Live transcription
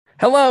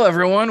Hello,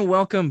 everyone.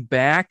 Welcome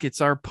back.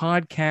 It's our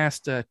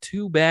podcast,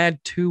 Too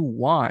Bad to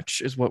Watch,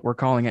 is what we're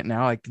calling it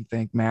now. I can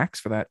thank Max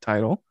for that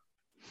title.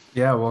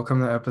 Yeah,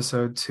 welcome to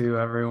episode 2,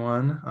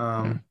 everyone.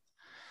 Mm.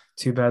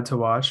 Too Bad to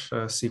Watch,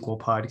 a sequel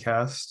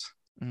podcast.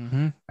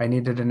 Mm-hmm. I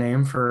needed a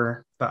name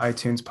for the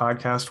iTunes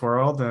podcast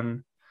world,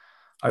 and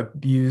I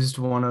used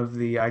one of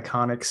the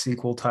iconic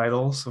sequel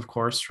titles, of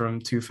course,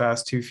 from Too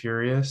Fast, Too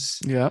Furious.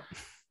 Yep.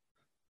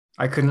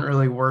 I couldn't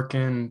really work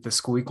in the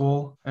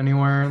squeakle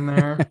anywhere in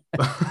there.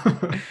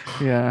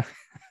 Yeah.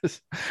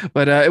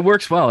 But it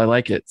works well. I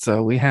like it.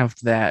 So we have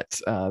that.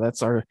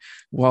 That's our.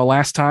 Well,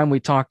 last time we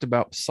talked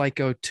about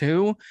Psycho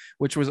 2,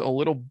 which was a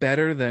little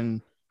better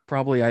than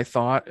probably I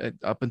thought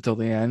up until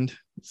the end.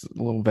 It's a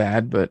little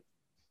bad, but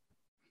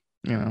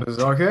It was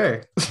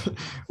okay, it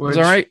was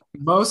all which right.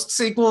 most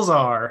sequels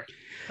are.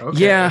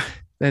 Yeah, Okay.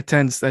 that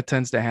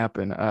tends to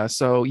happen.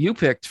 So you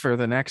picked for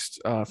the next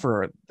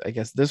for I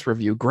guess this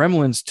review,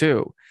 Gremlins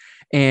 2,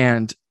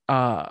 and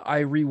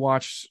I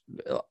rewatched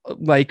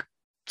like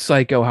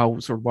Psycho, how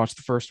we sort of watched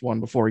the first one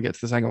before we get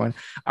to the second one.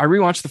 I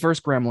rewatched the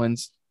first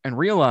Gremlins and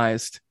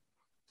realized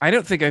I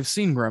don't think I've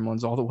seen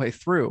Gremlins all the way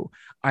through.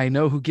 I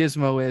know who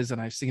Gizmo is, and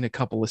I've seen a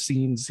couple of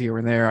scenes here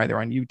and there, either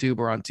on YouTube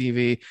or on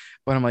TV.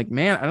 But I'm like,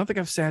 man, I don't think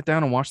I've sat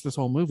down and watched this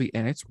whole movie,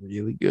 and it's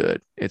really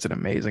good. It's an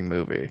amazing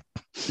movie.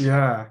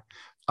 Yeah.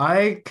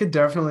 I could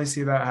definitely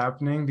see that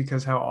happening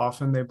because how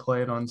often they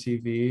play it on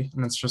TV,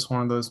 and it's just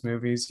one of those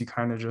movies you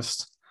kind of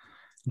just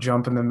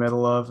jump in the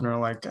middle of and are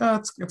like, oh,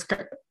 it's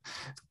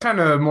kind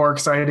of more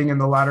exciting in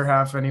the latter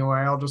half anyway.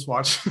 I'll just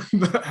watch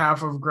the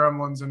half of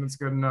Gremlins and it's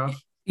good enough.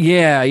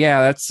 Yeah,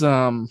 that's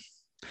and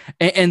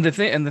the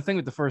thing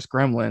with the first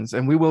Gremlins,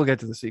 and we will get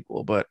to the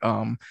sequel, but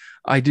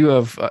I do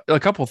have a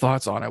couple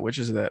thoughts on it, which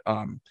is that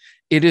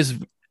it is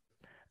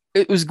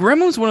it was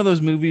Gremlins one of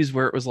those movies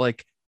where it was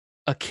like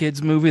a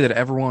kids movie that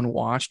everyone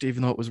watched,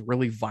 even though it was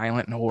really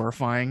violent and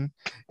horrifying.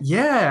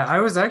 Yeah, I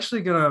was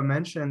actually gonna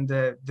mention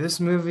that this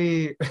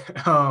movie,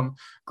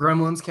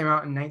 Gremlins, came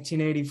out in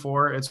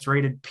 1984. It's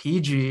rated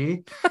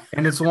PG,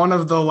 and it's one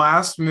of the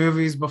last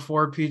movies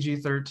before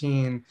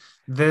PG-13.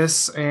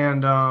 This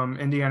and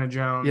Indiana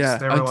Jones, Yeah,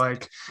 they were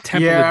like,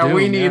 Temple of "Yeah,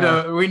 we Doom.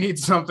 need Yeah,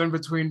 something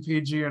between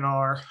PG and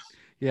R."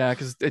 yeah,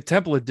 because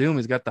Temple of Doom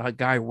has got the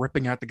guy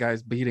ripping out the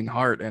guy's beating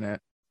heart in it,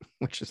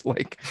 which is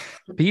like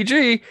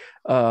PG.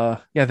 Yeah,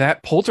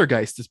 that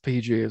Poltergeist is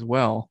PG as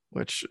well,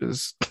 which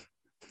is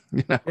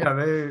you know,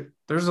 Yeah,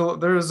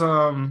 there's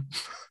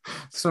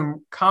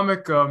some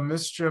comic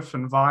mischief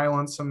and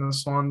violence in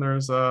this one.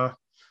 There's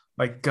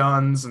like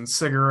guns and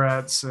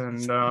cigarettes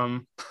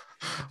and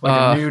like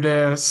a uh,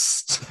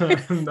 nudist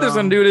and there's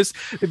a nudist.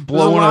 They there's a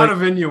blow one of lot the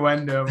of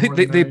innuendo they, more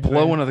they, than they blow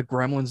anything. one of the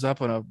gremlins up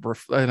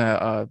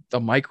in a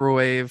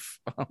microwave.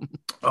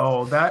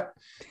 Oh, that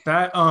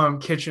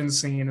kitchen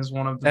scene is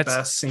one of the That's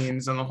best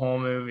scenes in the whole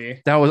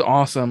movie. that was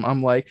awesome.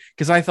 I'm like,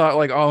 because I thought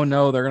like, oh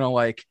no, they're gonna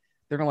like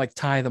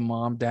tie the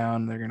mom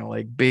down. They're gonna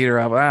like beat her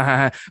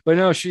up. But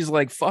no, she's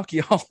like, fuck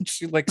y'all.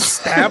 She like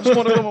stabs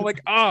one of them. I'm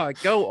like,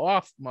 go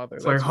off, mother.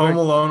 It's like That's Home right.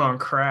 Alone on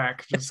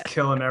crack, just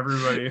killing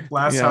everybody.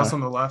 Last Yeah, House on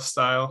the Left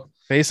style.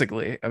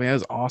 basically. I mean, it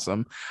was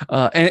awesome.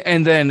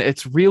 And then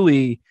it's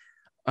really,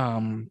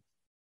 um,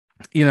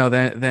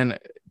 then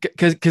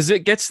because it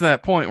gets to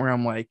that point where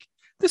I'm like,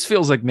 this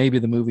feels like maybe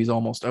the movie's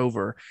almost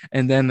over,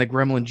 and then the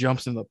gremlin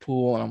jumps in the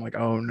pool, and I'm like,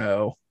 oh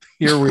no,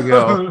 here we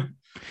go.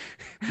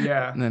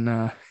 Yeah.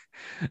 And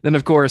then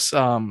of course,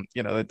 and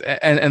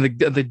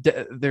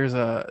there's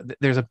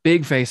a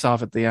big face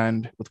off at the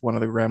end with one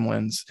of the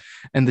gremlins,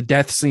 and the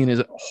death scene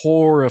is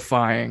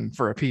horrifying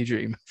for a PG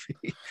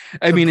movie.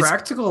 I The mean,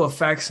 practical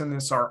effects in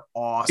this are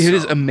it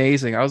is awesome.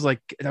 amazing. I was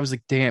like,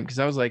 damn, because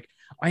I was like,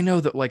 I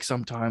know that like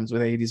sometimes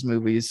with 80s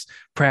movies,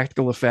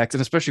 practical effects,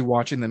 and especially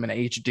watching them in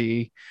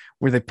HD,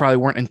 where they probably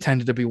weren't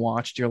intended to be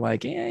watched, you're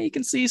like, yeah, you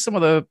can see some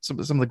of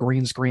the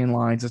green screen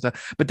lines and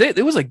stuff. But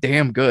it was like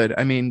damn good.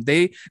 I mean,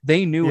 they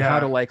knew how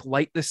to Yeah. like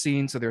light the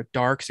scene so they're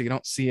dark, so you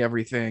don't see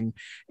everything,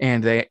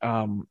 and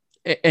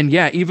and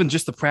yeah, even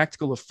just the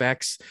practical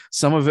effects.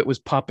 Some of it was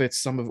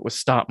puppets, some of it was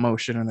stop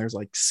motion, and there's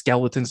like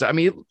skeletons. I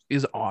mean, it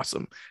is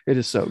awesome. It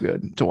is so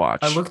good to I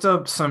watch. looked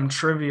up some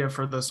trivia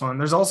for this one.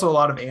 There's also a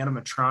lot of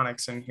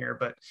animatronics in here,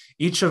 but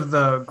each of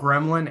the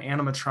Gremlin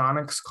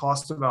animatronics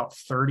cost about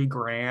 30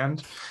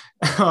 grand.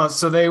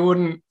 So they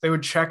would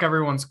check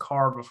everyone's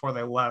car before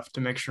they left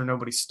to make sure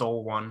nobody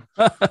stole one.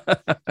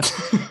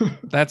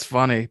 That's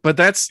funny. But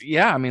that's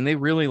yeah, I mean they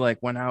really like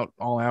went out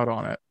all out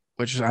on it,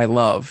 which I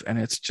love, and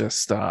it's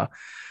just a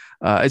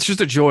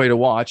joy to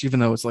watch even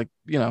though it's like,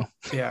 Yeah.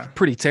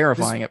 pretty This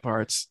terrifying at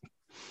parts.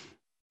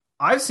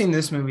 I've seen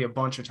this movie a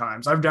bunch of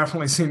times. I've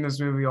definitely seen this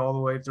movie all the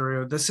way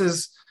through. This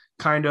is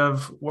kind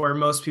of where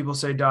most people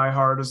say Die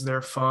Hard is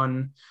their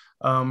fun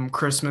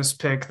Christmas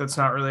pick. That's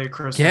not really a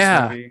Christmas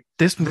Yeah. movie.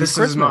 This movie's This is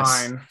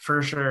Christmas. mine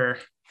for sure.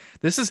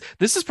 This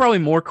is probably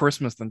more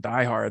Christmas than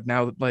Die Hard.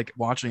 Now like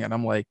watching it,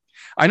 I'm like,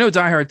 I know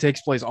Die Hard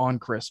takes place on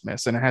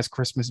Christmas and it has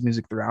Christmas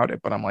music throughout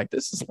it, but I'm like,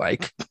 this is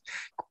like,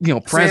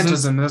 Santa's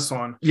presents. in this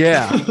one.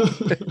 Yeah.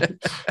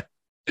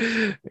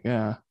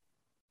 Yeah.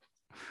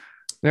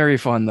 Very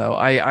fun though.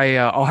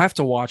 I'll have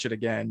to watch it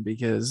again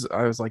because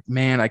I was like,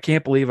 man, I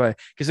can't believe I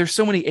because there's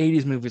so many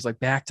 80s movies like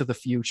Back to the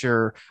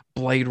Future,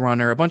 Blade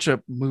Runner, a bunch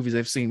of movies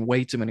I've seen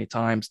way too many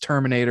times,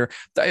 Terminator.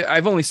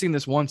 I've only seen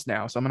this once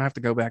now, so I'm gonna have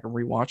to go back and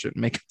rewatch it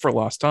and make it for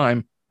lost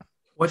time.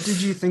 What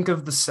did you think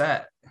of the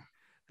set?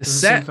 The Does it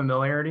seem set,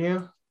 familiar to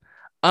you?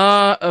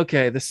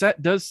 okay, the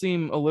set does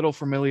seem a little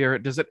familiar.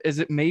 Does it is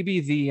it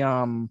maybe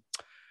the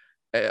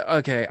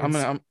okay,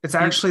 It's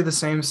actually the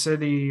same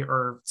city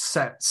or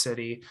set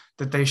city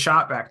that they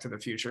shot Back to the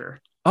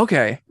Future.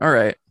 okay, all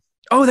right.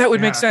 Oh, that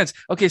would make Yeah. sense.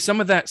 Okay, some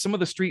of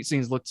the street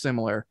scenes looked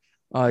similar.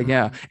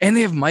 Yeah, Mhm. and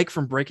they have Mike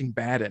from Breaking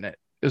Bad in it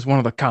as one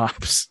of the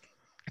cops,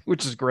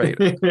 which is great.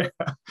 Yeah.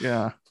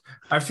 Yeah.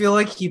 I feel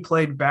like he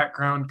played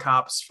background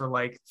cops for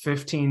like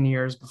 15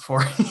 years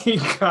before he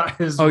got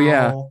his Oh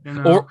yeah. role, you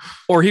know?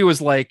 Or he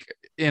was like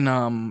in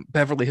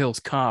Beverly Hills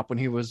Cop when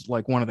he was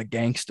like one of the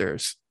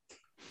gangsters.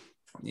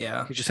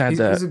 Yeah. He just had He's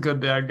that. a good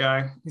bad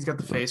guy. He's got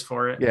the face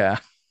for it. Yeah.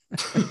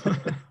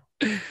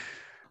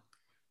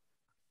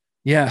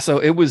 Yeah, so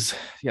it was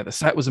yeah, the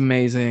set was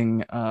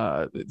amazing.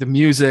 The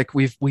music,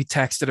 we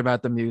texted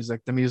about the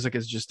music. The music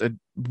is just a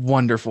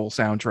wonderful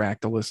soundtrack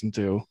to listen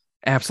to.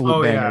 Absolute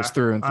Oh bangers yeah.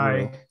 through and through.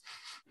 I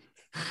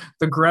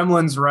the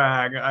Gremlins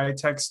rag. I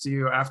texted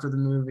you after the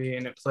movie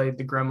and it played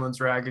the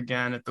Gremlins rag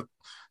again at the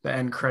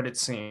end credit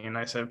scene.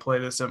 I said, play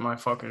this at my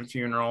fucking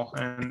funeral.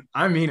 And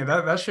I mean it,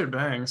 that shit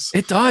bangs.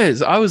 It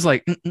does. I was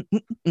like,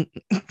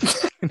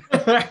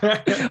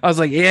 I was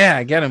like,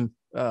 yeah, get him.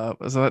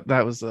 So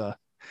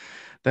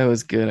that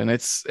was good, and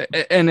it's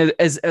and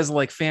as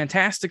like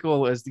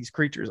fantastical as these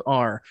creatures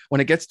are,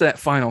 when it gets to that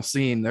final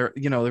scene, there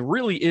there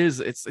really is.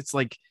 It's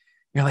like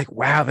you're like,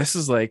 wow, this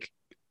is like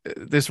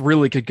this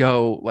really could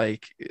go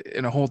like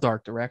in a whole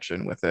dark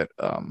direction with it.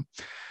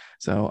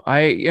 So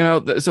I,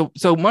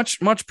 so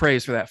much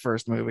praise for that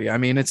first movie. I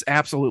mean, it's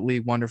absolutely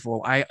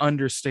wonderful. I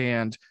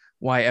understand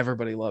why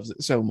everybody loves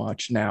it so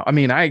much now. I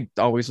mean, I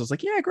always was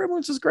like, yeah,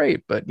 Gremlins is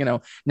great, but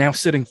now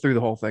sitting through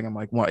the whole thing, I'm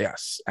like, well,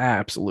 yes,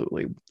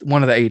 absolutely,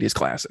 one of the '80s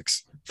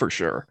classics for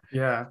sure.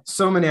 Yeah,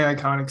 so many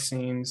iconic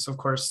scenes. Of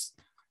course,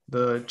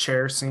 the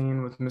chair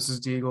scene with Mrs.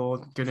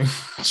 Deagle getting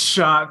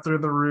shot through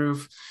the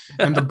roof,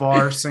 and the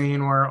bar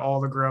scene where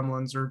all the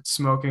gremlins are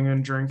smoking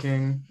and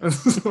drinking.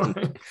 There's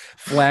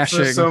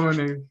Flashing, so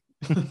many.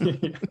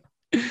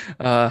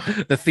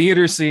 the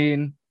theater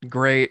scene,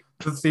 great.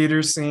 The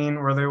theater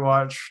scene where they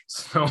watch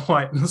Snow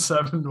White and the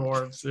Seven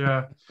Dwarfs.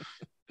 Yeah.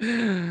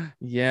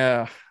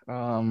 Yeah.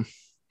 And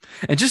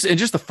just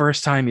the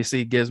first time you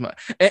see Gizmo,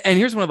 and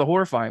here's one of the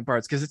horrifying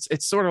parts because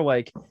it's sort of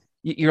like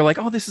you're like,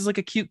 oh, this is like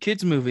a cute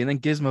kids movie, and then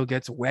Gizmo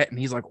gets wet and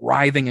he's like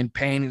writhing in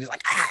pain, and he's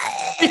like,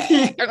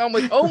 and I'm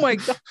like, oh my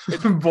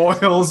god,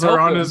 Boils are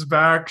help on him. his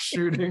back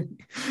shooting.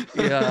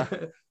 Yeah.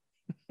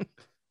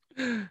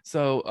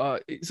 So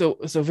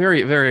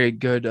very very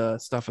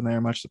good stuff in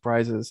there. Much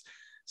surprises.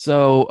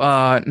 So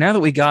now that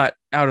we got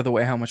out of the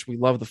way how much we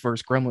love the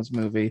first Gremlins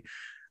movie,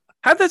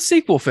 how'd that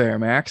sequel fare,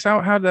 Max?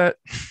 How'd that?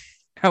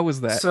 How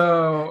was that?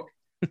 So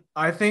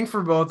I think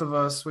for both of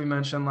us, we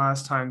mentioned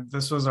last time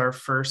this was our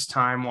first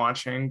time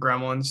watching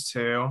Gremlins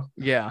 2.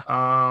 Yeah.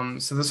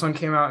 So this one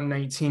came out in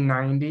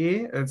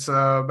 1990. It's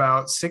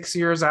about 6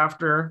 years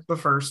after the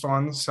first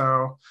one,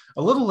 so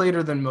a little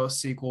later than most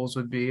sequels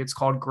would be. It's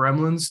called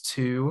Gremlins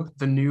 2: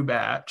 The New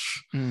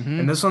Batch, Mm-hmm.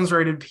 and this one's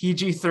rated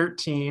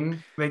PG-13.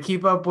 They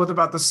keep up with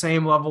about the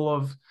same level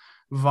of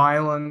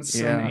violence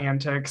and Yeah.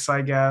 antics,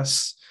 I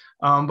guess.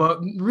 But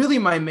really,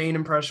 my main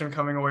impression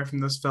coming away from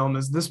this film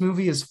is this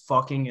movie is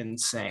fucking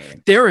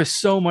insane. There is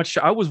so much.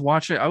 I was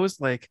watching. I was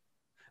like,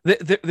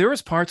 there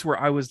was parts where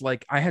I was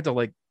like, I had to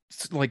like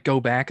go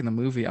back in the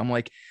movie. I'm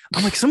like,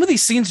 some of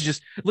these scenes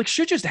just like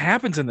shit just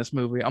happens in this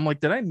movie. I'm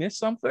like, did I miss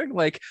something?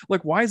 Like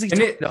why is he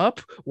And tied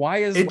up? Why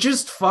is it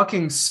just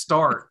fucking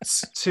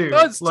starts too.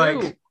 does too?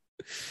 Like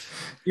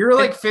you're And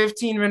like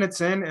 15 minutes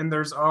in, and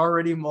there's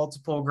already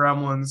multiple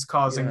gremlins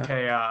causing yeah.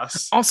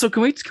 chaos. Also,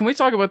 can we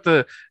talk about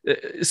the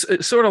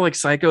sort of like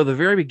Psycho, the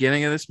very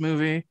beginning of this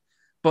movie?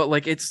 But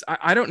like,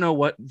 I don't know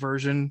what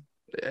version,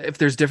 if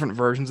there's different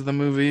versions of the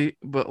movie,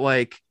 but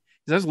like,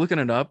 'cause I was looking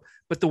it up,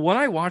 but the one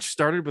I watched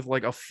started with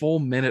like a full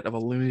minute of a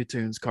Looney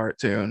Tunes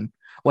cartoon,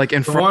 like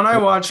in The front one I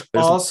of watched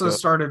there's like also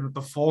started with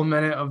the full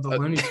minute of the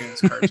Looney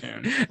Tunes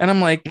cartoon, and I'm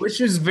like, which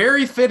is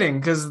very fitting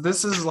because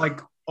this is like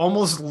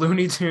almost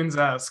Looney Tunes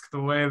esque the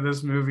way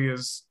this movie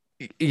is.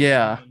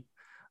 yeah,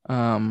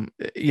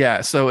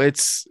 yeah. So it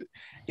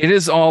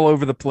is all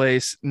over the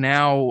place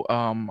now.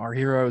 Our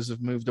heroes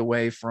have moved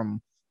away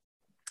from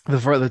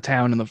the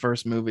town in the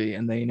first movie,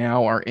 and they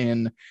now are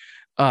in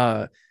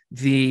uh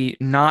the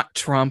not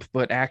Trump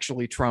but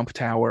actually Trump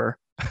Tower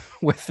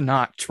with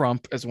not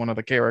Trump as one of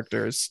the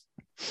characters.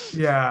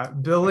 Yeah,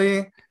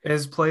 Billy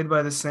is played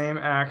by the same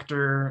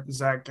actor,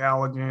 Zach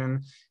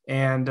Galligan,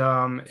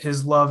 and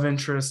his love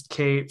interest,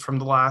 Kate, from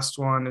the last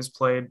one, is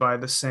played by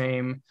the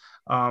same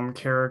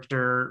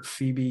character,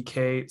 Phoebe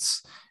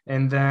Cates.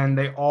 And then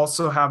they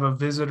also have a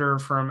visitor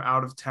from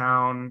out of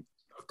town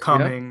Yep.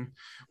 coming,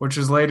 which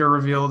is later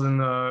revealed in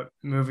the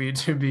movie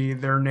to be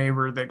their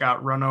neighbor that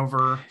got run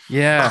over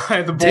Yeah.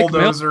 by the Dick Miller,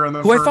 bulldozer in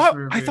the who first I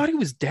movie. thought he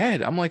was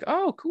dead. I'm like,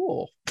 oh,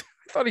 cool.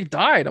 I thought he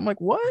died. I'm like,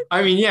 what?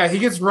 I mean, yeah, he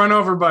gets run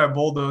over by a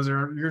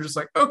bulldozer. You're just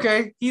like,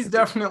 okay, he's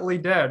definitely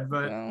dead.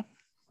 But Well,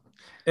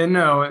 and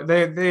no,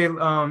 they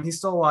he's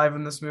still alive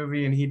in this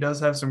movie, and he does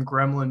have some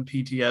gremlin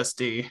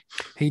PTSD.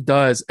 he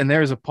does. And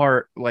there's a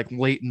part like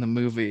late in the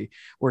movie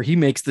where he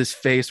makes this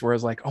face where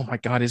it's like, oh my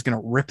God, he's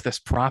gonna rip this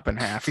prop in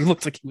half. He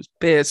looks like he was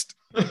pissed.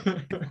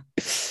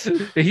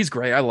 He's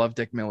great. I love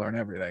Dick Miller and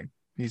everything.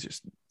 He's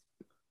just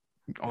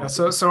Yeah,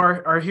 so awesome.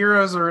 our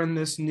heroes are in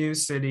this new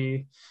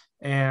city,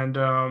 and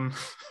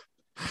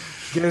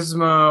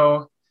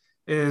Gizmo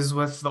is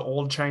with the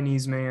old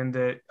Chinese man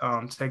that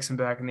takes him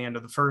back in the end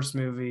of the first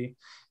movie,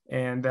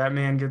 and that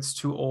man gets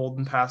too old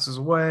and passes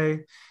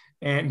away.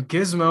 And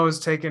Gizmo is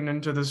taken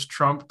into this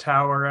Trump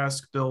Tower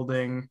esque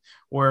building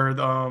where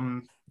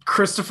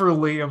Christopher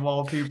Lee, of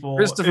all people,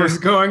 Christopher. is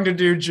going to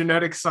do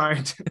genetic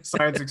science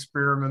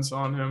experiments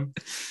on him.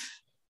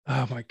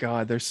 Oh my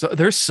God,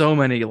 there's so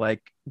many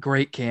like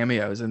great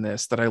cameos in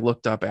this that I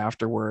looked up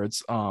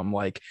afterwards.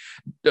 Like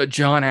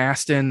John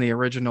Aston, the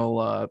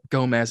original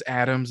Gomez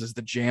Adams, is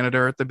the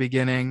janitor at the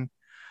beginning.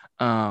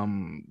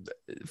 Um,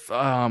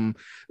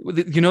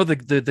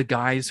 the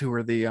guys who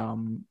are the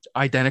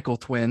identical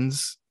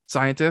twins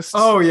scientists.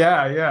 Oh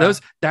yeah, yeah.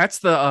 That's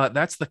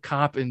the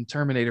cop in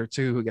Terminator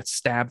 2 who gets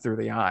stabbed through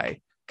the eye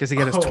because Oh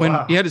he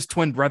wow. had his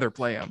twin brother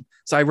play him.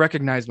 So I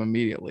recognized him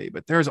immediately.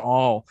 But there's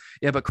all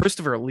yeah, but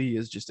Christopher Lee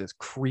is just as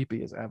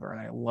creepy as ever,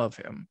 and I love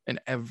him in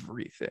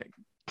everything.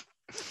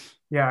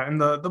 Yeah, and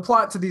the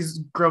plot to these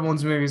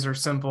Gremlins movies are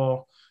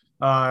simple.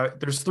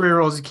 There's three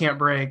rules you can't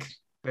break.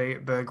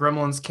 The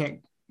Gremlins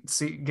can't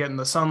get in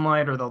the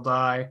sunlight or they'll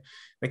die.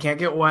 They can't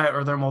get wet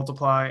or they'll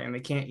multiply, and they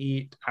can't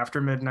eat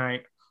after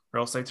midnight or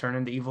else they turn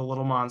into evil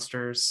little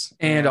monsters.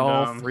 And And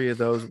all three of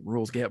those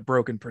rules get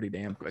broken pretty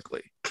damn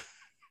quickly.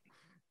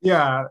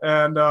 yeah,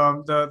 and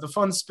the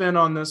fun spin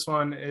on this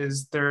one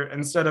is they're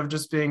instead of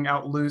just being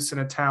out loose in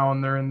a town,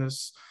 they're in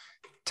this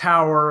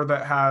tower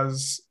that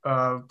has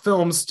a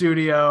film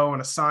studio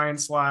and a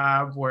science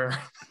lab where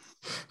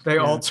they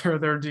Yeah. alter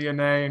their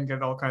DNA and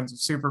get all kinds of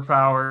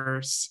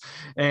superpowers,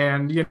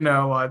 and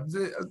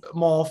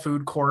mall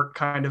food court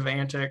kind of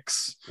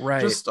antics.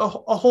 Right. Just a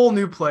whole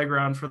new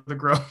playground for the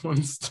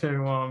Gremlins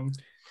to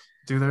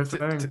do their To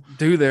thing.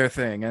 do their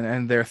thing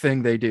and their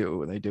thing they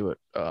do it they do it.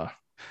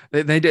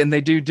 There's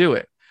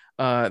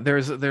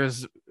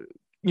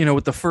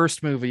with the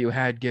first movie you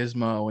had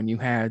Gizmo and you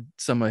had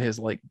some of his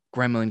like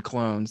gremlin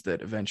clones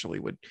that eventually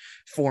would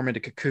form into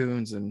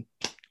cocoons and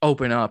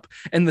open up.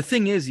 And the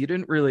thing is, you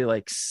didn't really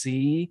like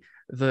see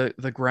the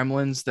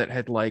gremlins that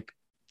had like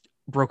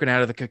broken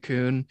out of the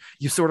cocoon.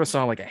 You sort of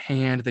saw like a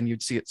hand, then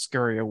you'd see it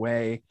scurry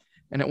away.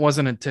 And it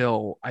wasn't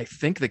until I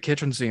think the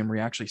kitchen scene where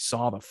you actually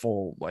saw the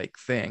full like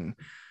thing.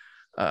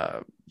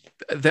 Uh,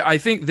 I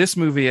think this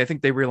movie, I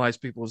think they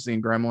realized people have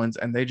seen Gremlins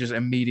and they just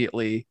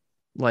immediately,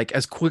 like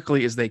as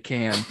quickly as they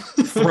can,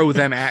 throw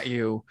them at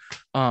you.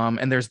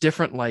 And there's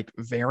different like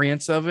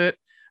variants of it,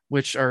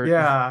 which are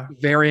Yeah,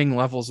 varying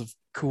levels of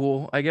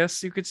cool, I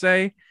guess you could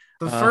say.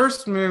 the Uh,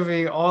 first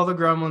movie, all the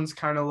Gremlins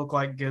kind of look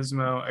like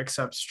Gizmo,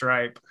 except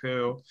Stripe,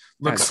 who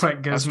looks has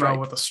like a Gizmo stripe.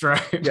 with a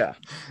stripe. Yeah,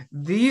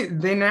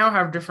 They now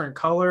have different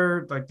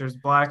color, like there's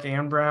black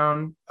and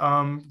brown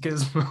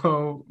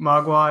Gizmo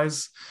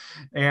Mogwais,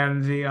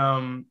 and they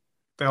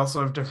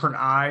also have different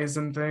eyes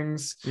and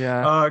things.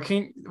 yeah. Why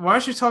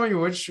don't you tell me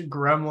which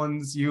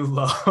Gremlins you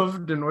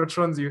loved and which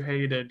ones you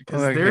hated?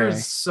 Because Okay.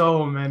 there's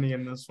so many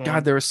in this God,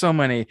 one. there were so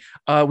many.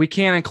 We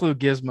can't include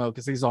Gizmo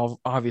because he's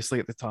all obviously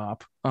at the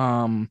top.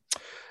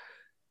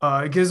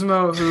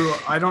 Gizmo, who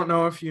I don't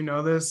know if you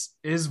know this,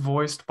 is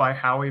voiced by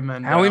Howie Howie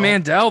Mandel.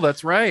 Mandel,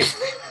 that's right.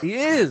 He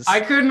is.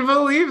 I couldn't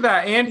believe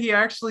that. And he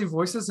actually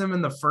voices him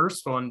in the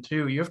first one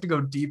too. You have to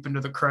go deep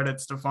into the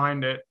credits to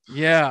find it.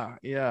 Yeah,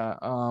 yeah.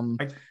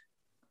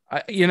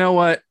 I, You know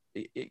what?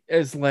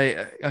 As like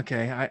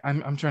okay,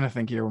 I'm trying to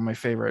think here what my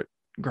favorite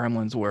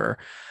gremlins were.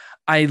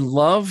 I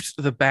loved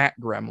the Bat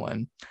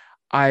Gremlin.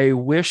 I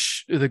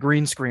wish the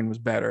green screen was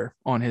better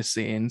on his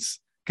scenes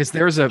because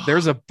there's a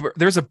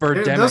the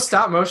birdemic.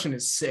 stop motion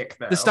is sick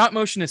The though. stop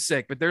motion is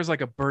sick, but there's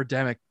like a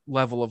birdemic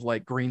level of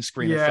like green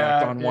screen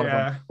effect Yeah, on one of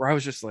them yeah. where I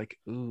was just like,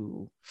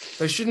 ooh,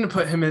 They shouldn't have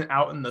put him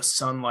out in the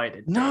sunlight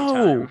at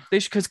no, daytime. they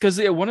should because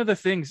one of the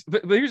things,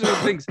 but here's the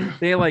things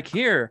they like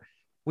here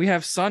we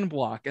have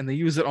sunblock and they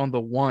use it on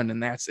the one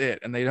and that's it,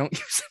 and they don't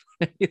use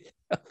it on any of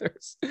the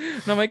others.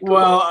 And I'm like,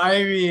 Well, cool.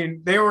 I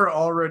mean, they were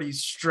already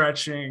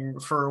stretching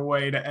for a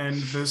way to end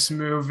this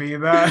movie.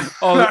 That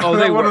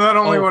They were. that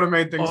only would have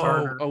made things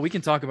harder. We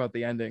can talk about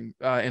the ending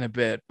in a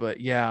bit, but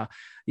yeah,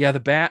 yeah, the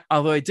bat.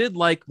 Although I did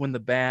like when the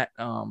bat,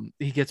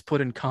 he gets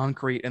put in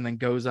concrete and then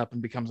goes up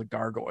and becomes a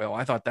gargoyle.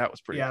 I thought that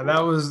was pretty Yeah,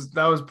 cool.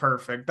 that was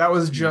perfect. That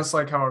was Mhm. just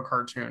like how a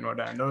cartoon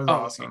would end. It was Oh,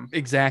 awesome.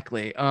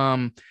 exactly.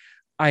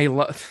 I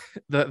love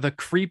the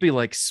creepy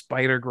like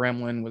spider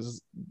gremlin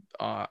was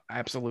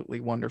absolutely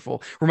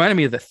wonderful. Reminded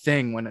me of The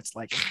Thing when it's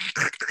like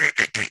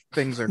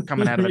things are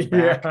coming out of his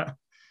back. Yeah.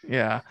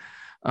 Yeah.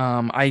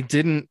 I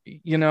didn't,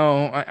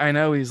 I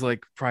know he's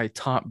like probably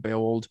top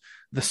billed.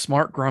 The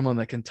smart gremlin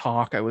that can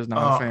talk, I was not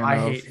a Oh, fan I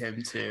of. hate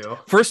him too.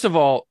 First of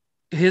all,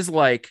 his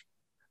like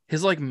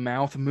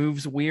mouth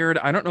moves weird.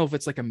 I don't know if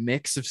it's like a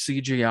mix of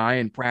CGI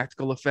and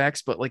practical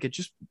effects, but like it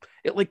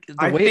like the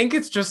I way think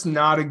it's just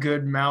not a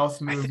good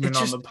mouth it movement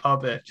on just the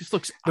puppet. it just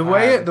looks The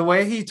way odd. the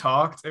way he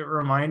talked, it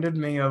reminded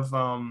me of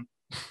the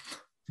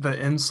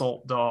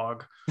insult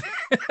dog.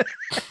 But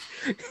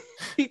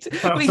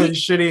That he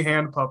shitty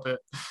hand puppet.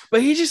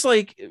 but he just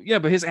like yeah,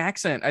 but his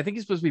accent, I think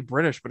he's supposed to be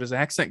British, but his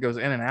accent goes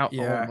in and out the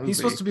whole Yeah, he's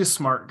supposed movie. to be a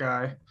smart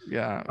guy.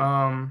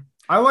 Yeah.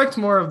 I liked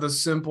more of the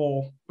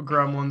simple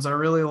Gremlins. I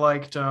really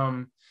liked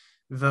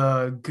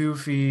the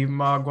goofy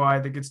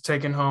Mogwai that gets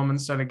taken home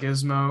instead of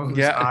Gizmo, whose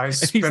Yeah.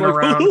 eyes And he's spin like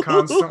around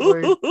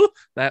constantly.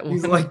 that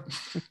He's one like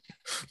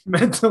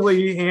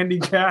mentally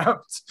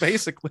handicapped.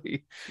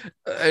 basically.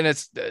 And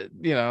it's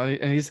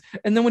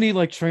and then when he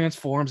like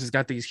transforms, he's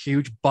got these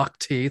huge buck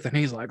teeth and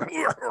he's like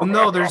Well,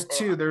 no, there's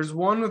two. There's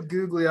one with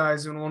googly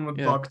eyes and one with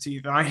yeah. buck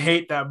teeth. And I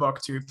hate that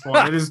buck tooth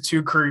one. It is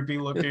too creepy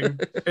looking.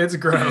 It's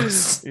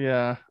gross.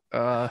 Yeah.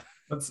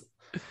 That's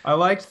I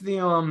liked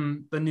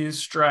the new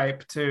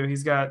Stripe too.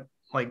 He's got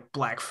like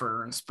black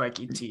fur and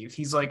spiky teeth.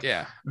 He's like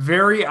Yeah.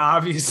 very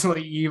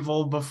obviously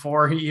evil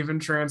before he even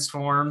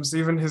transforms.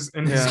 Even his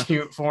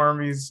cute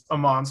form, he's a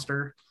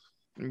monster.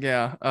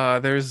 Yeah.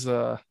 There's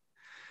that.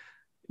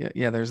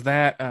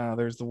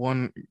 There's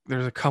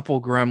a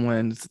couple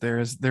gremlins.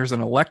 There's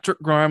an electric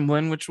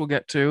gremlin, which we'll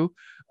get to.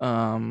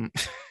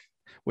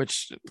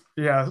 Which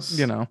Yes.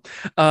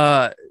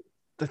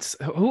 That's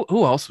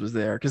who else was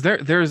there? Because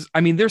there's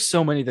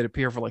so many that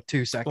appear for like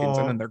 2 seconds and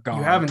then Well, they're gone.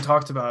 you haven't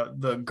talked about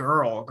the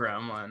girl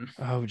gremlin.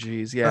 Oh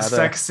geez, yeah,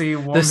 Sexy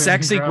woman, the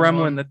sexy gremlin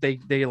gremlin that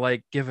they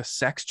like give a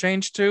sex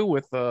change to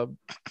with a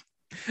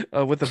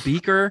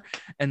beaker,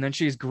 and then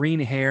she has green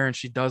hair and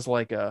she does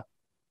like a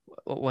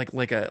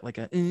Broadway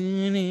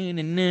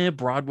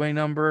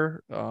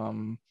number.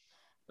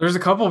 There's a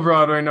couple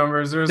Broadway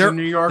numbers. There's a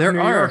New York, there New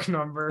are York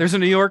number. there's a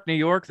New York, New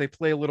York. They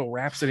play a little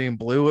Rhapsody in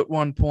Blue at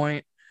one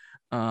point.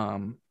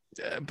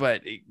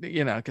 But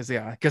because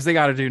they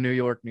got to do New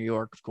York, New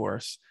York, of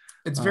course.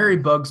 It's very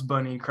Bugs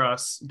Bunny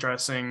cross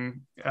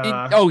dressing.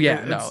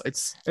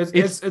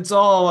 It's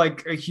all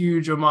like a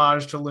huge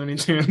homage to Looney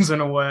Tunes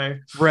in a way,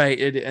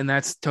 right? And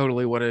that's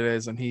totally what it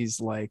is. And he's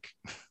like,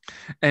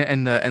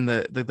 and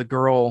the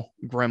girl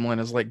gremlin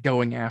is like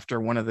going after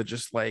one of the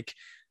just like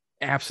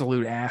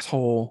absolute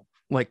asshole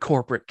like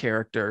corporate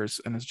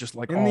characters, and it's just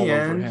like in all the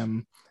over end,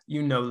 him.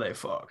 They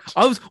fucked.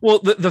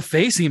 The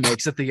face he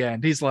makes at the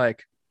end, he's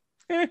like,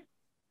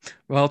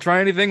 well,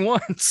 try anything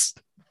once.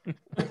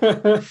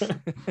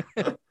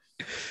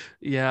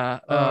 Yeah.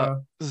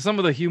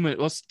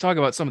 Let's talk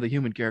about some of the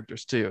human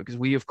characters too, because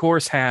we of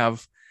course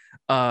have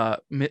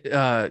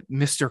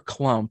Mr.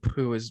 Clump,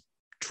 who is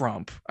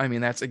Trump. I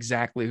mean, that's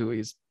exactly who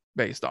he's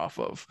based off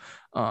of.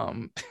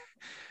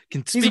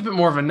 He's a bit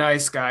more of a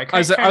nice guy.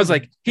 I was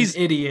like, he's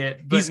an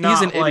idiot, but he's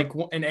not like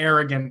an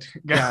arrogant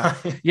guy.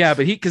 Yeah,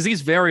 but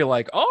he's very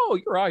like, oh,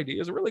 your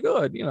idea is really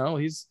good.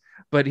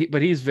 But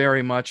he's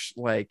very much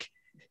like,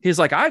 he's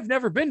like, I've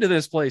never been to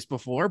this place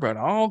before, but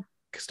I'll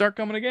start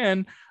coming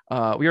again. We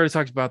already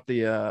talked about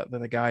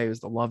the guy who's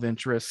the love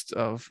interest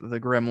of the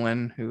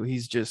gremlin, who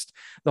he's just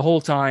the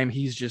whole time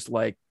he's just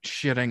like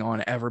shitting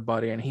on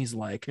everybody, and he's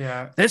like,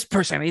 yeah, this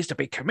person needs to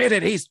be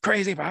committed. He's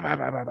crazy. Blah, blah,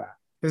 blah, blah, blah.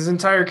 His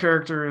entire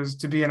character is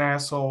to be an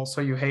asshole,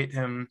 so you hate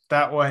him.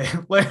 That way,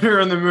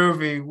 later in the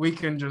movie, we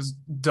can just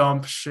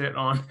dump shit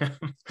on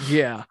him.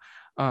 Yeah.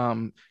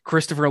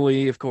 Christopher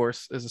Lee, of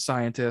course, is a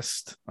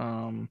scientist.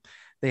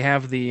 They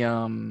have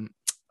the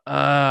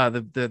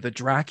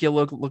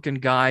Dracula looking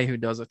guy who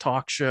does a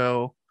talk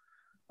show.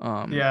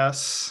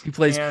 Yes, he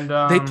plays. And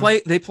they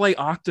play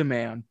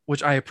Octoman,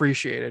 which I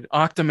appreciated.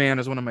 Octoman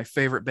is one of my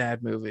favorite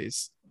bad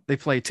movies. They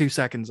play 2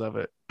 seconds of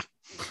it.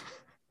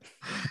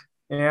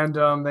 And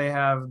they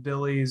have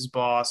Billy's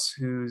boss,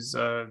 who's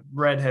a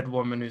redhead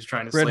woman who's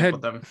trying to sleep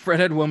with them.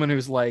 Redhead woman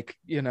who's like,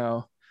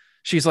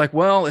 she's like,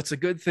 well, it's a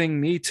good thing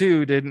Me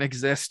Too didn't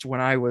exist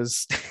when I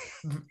was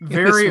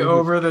very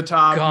over the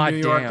top New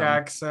York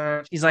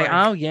accent. She's like,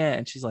 oh yeah,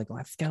 and she's like,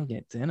 let's go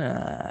get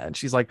dinner, and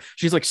she's like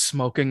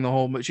smoking the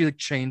whole. She's like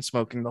chain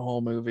smoking the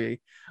whole movie.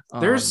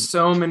 There's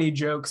so many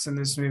jokes in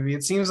this movie.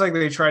 It seems like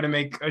they try to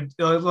make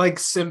like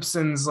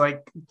Simpsons,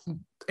 like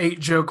 8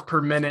 joke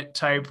per minute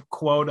type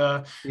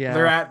quota. Yeah.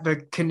 They're at the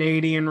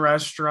Canadian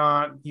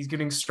restaurant. He's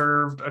getting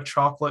served a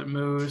chocolate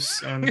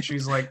mousse, and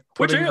she's like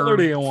putting her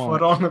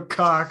foot on the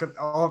cock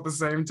all at the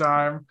same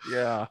time.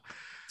 Yeah.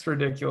 It's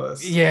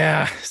ridiculous.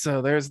 Yeah.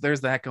 So there's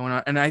that going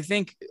on. And I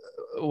think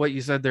what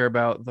you said there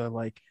about the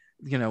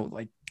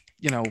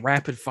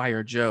rapid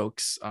fire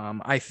jokes,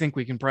 I think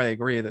we can probably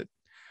agree that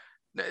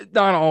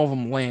not all of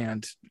them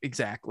land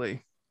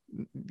exactly.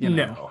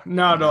 No,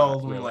 not all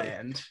of them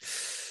land.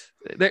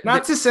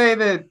 Not to say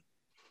that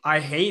I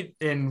hate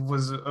and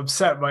was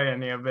upset by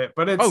any of it,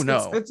 but Oh it's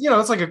no.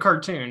 it's like a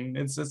cartoon.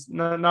 It's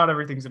not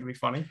everything's gonna be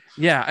funny.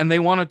 Yeah, and they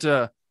wanted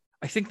to.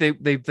 I think they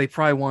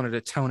probably wanted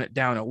to tone it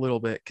down a little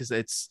bit because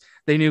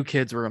they knew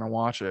kids were gonna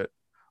watch it.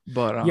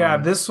 But Yeah,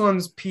 this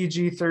one's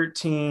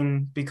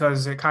PG-13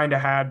 because it kind of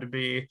had to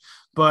be,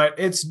 but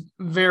it's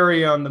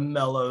very on the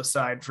mellow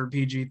side for yeah,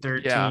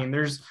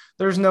 PG-13.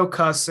 There's no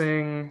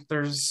cussing,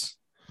 there's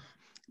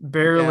yeah.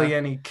 barely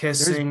any There's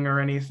kissing or that.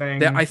 I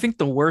anything. think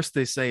the worst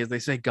they say is they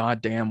say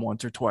 "goddamn"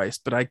 once or twice,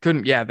 but I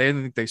couldn't. Yeah, they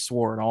didn't think they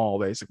swore at all.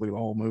 Basically, the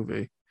whole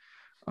movie.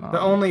 The Um,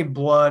 only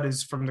blood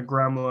is from the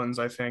Gremlins,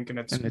 I think, and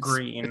it's and it's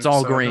green,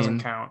 all so it doesn't green.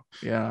 count.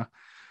 Yeah.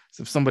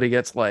 So if somebody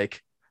got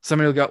like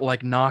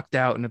knocked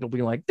out and it'll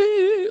be like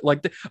oh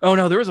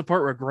no, there was a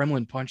part where a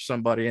gremlin punched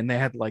somebody and they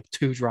had like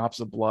 2 drops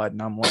of blood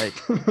and I'm like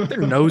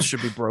their nose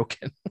should be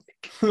broken.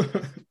 Oh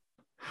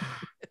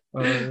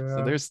So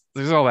yeah.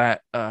 there's all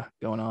that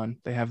going on.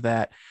 They have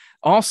that.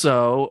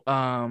 Also,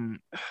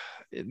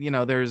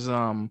 there's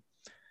what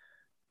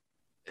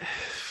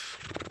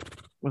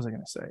was I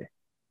gonna say?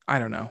 I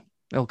don't know.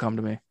 It'll come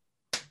to me.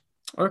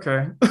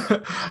 Okay.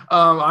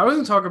 I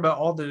wasn't talking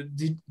about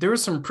there were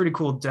some pretty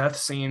cool death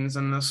scenes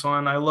in this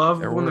one. I love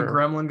There when the were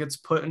gremlin gets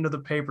put into the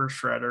paper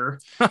shredder.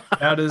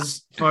 That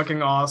is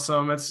fucking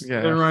awesome. It yeah.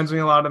 reminds me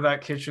a lot of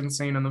that kitchen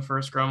scene in the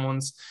first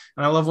Gremlins.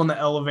 And I love when the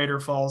elevator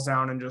falls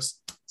down and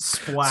just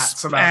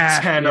splats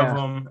about 10 of Yeah,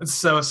 them. It's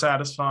so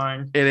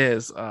satisfying. it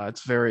is.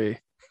 It's very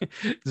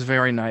it's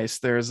very nice.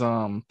 There's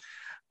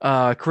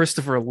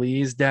Christopher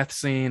Lee's death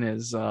scene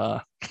is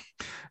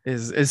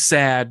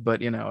sad,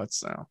 but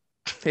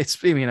it's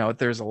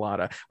there's a lot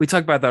of we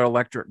talk about that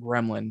electric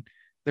gremlin.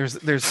 There's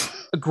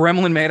a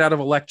gremlin made out of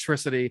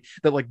electricity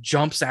that like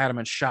jumps at him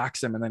and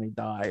shocks him and then he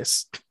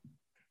dies,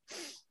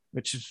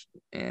 which is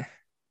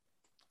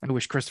I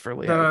wish Christopher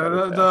Lee had a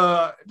better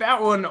death.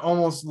 That one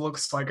almost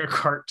looks like a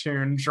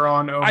cartoon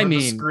drawn I over the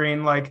mean,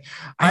 screen. Like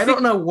I I don't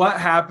think know what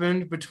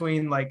happened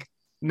between like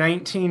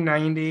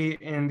 1990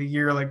 and the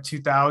year like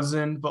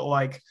 2000, but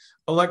like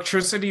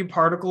electricity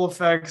particle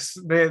effects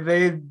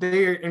they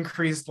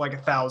increased like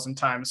 1,000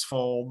 times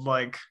fold.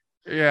 Like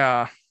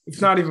yeah.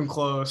 it's not even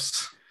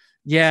close.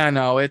 Yeah,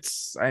 no,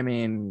 it's, I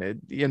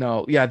mean,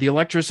 yeah, the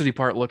electricity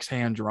part looks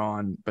hand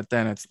drawn, but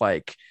then it's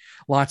like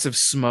lots of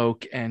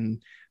smoke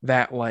and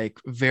that like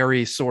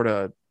very sort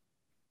of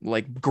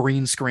like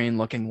green screen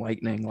looking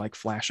lightning like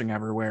flashing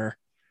everywhere.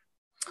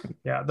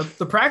 Yeah,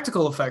 the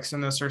practical effects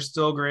in this are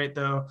still great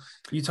though.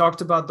 You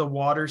talked about the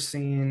water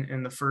scene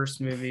in the first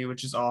movie,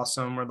 which is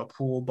awesome, where the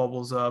pool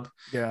bubbles up.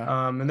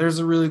 Yeah. And there's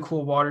a really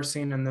cool water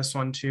scene in this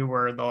one too,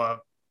 where the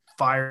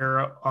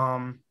fire,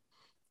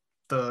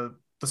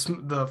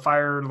 the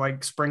fire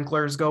like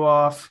sprinklers go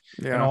off,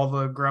 and Yeah. all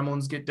the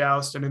gremlins get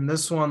doused. And in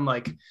this one,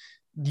 like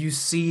you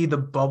see the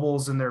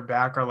bubbles in their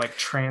back are like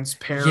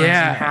transparent and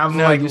Yeah. have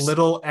No, like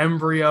little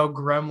embryo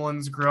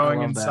gremlins I growing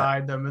love that.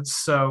 inside them. It's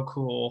so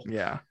cool.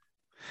 Yeah.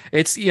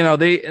 It's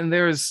they and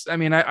there's I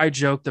mean I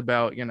joked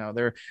about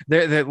they're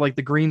like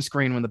the green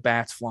screen when the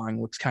bat's flying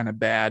looks kind of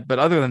bad, but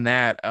other than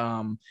that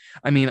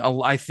I mean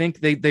I think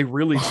they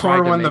really Or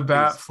tried to when the make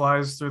bat these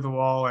flies through the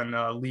wall and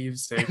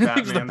leaves a leaves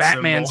the Batman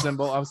Batman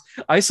symbol. symbol.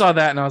 I saw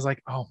that and I was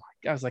like, oh my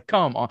God. I was like,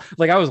 come on.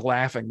 Like I was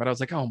laughing, but I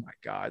was like, oh my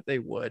God, they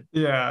would.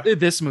 Yeah.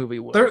 This movie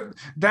would.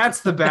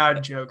 That's the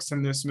bad jokes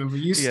in this movie.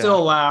 You Yeah.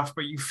 still laugh,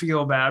 but you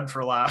feel bad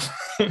for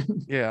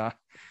laughing. Yeah.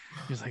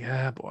 He's like,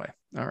 ah boy.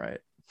 All right.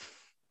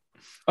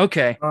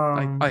 Okay.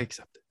 I um,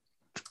 accept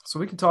it. so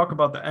we can talk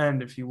about the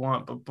end if you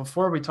want, but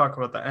before we talk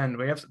about the end,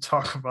 we have to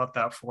talk about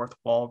that fourth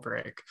wall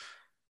break.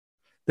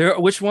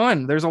 Which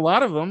one? There's a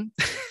lot of them.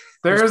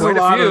 There's There's a quite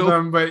a lot of few.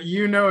 them, but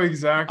you know I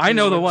exactly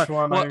know the one. which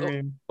one I Well,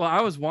 mean. well,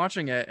 I was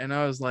watching it and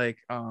I was like,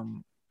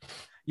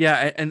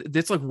 yeah, and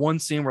it's like one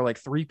scene where like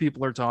 3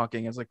 people are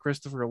talking. It's like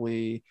Christopher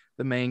Lee,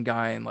 the main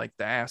guy, and like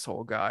the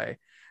asshole guy,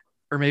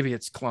 or maybe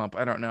it's Clump.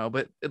 I don't know,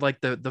 but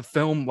like the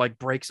film like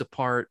breaks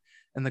apart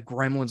and the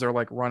gremlins are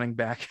like running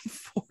back and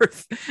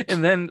forth,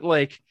 and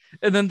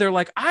then they're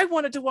like, I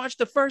wanted to watch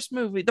the first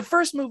movie. The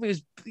first movie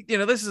is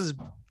this is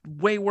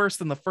way worse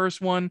than the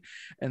first one,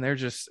 and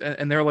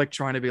they're like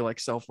trying to be like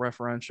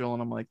self-referential,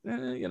 and I'm like,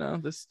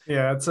 this,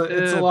 Yeah, it's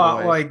a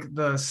lot boy, like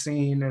the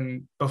scene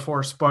and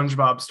before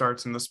SpongeBob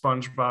starts in the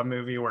SpongeBob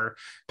movie where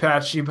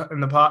Patchy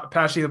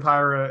the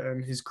pirate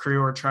and his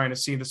crew are trying to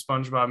see the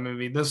SpongeBob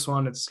movie. This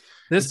one, this,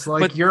 it's like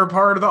but you're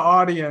part of the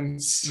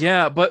audience,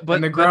 yeah, and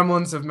the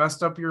Gremlins have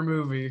messed up your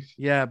movie.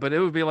 yeah, but it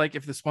would be like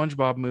if the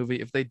SpongeBob movie,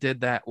 if they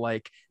did that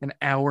like an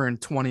hour and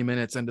 20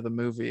 minutes into the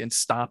movie and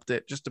stopped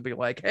it just to be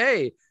like,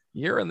 hey,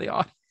 you're in the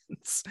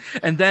audience.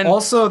 And then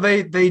Also,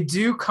 they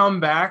do come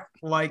back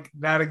like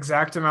that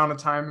exact amount of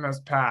time has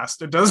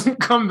passed. It doesn't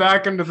come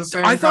back into the I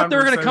same thought they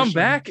were going to come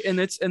conversation.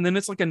 back and then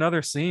it's like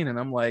another scene. And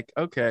I'm like,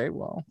 okay,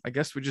 well, I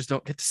guess we just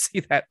don't get to see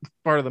that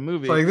part of the It's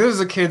movie. like this is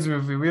a kids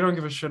movie. We don't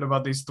give a shit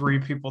about these 3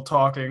 people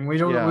talking. We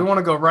Yeah. want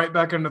to go right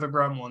back into the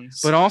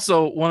Gremlins. But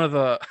also one of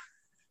the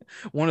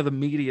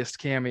meatiest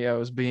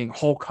cameos being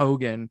Hulk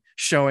Hogan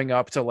showing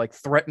up to like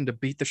threaten to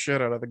beat the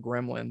shit out of the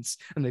Gremlins,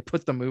 and they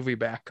put the movie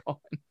back on.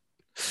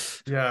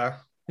 Yeah.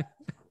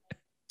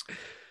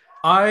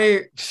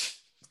 I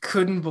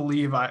couldn't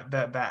believe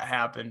that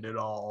happened at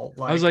all.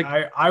 I was Like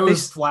like, I they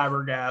was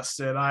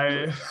flabbergasted.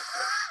 I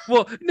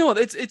well, no,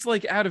 it's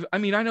like out of. I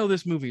mean, I know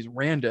this movie's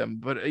random,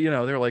 but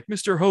they're like,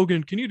 Mr.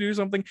 Hogan, can you do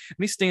something? And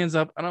he stands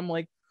up, and I'm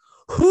like,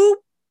 who?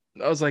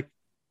 I was like,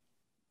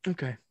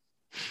 okay.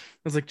 I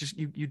was like, just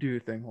you do your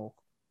thing, Hulk.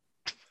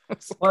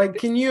 like,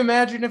 can you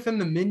imagine if in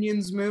the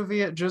Minions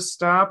movie it just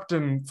stopped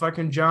and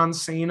fucking John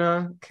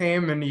Cena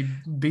came and he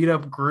beat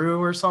up Gru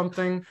or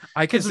something?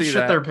 I could Kids would see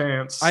shit that. their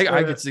pants.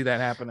 I could see that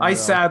happening I though.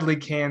 sadly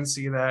can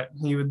see that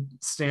he would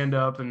stand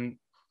up and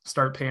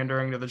start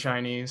pandering to the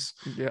Chinese.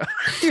 Yeah,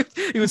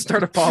 he would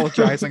start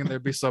apologizing, and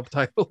there'd be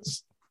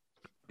subtitles.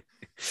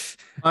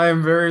 I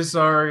am very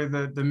sorry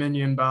that the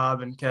Minion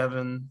Bob and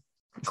Kevin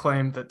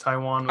claimed that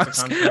Taiwan was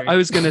a I country.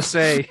 was gonna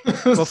say,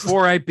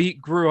 before I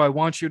beat Gru, I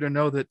want you to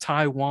know that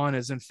Taiwan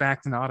is in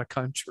fact not a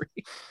country.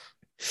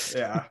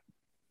 Yeah.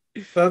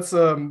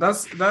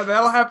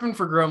 That'll happen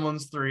for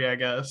Gremlins 3, I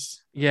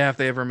guess. Yeah, if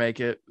they ever make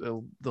it,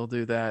 they'll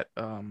do that.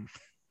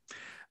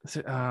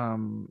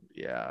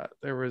 Yeah,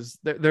 there's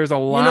a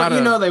lot You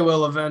of know they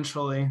will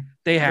eventually.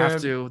 they have They're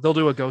to. They'll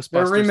do a they're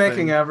Ghostbusters remaking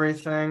thing.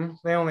 everything.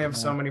 They only have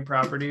so Yeah. many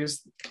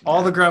properties.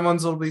 All Yeah. the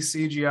Gremlins will be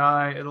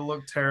CGI. It'll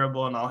look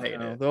terrible and I'll hate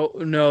No, it. they'll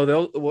no,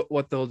 they'll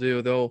what they'll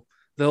do,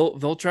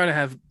 they'll try to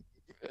have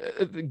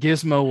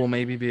Gizmo will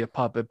maybe be a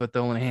puppet, but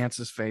they'll enhance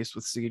his face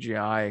with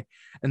CGI,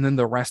 and then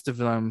the rest of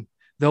them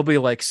they'll be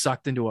like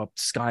sucked into a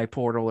sky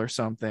portal or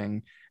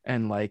something,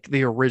 and like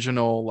the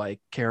original like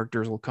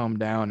characters will come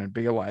down and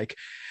be like,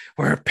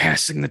 "We're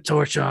passing the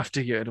torch off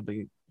to you." It'll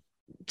be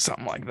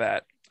something like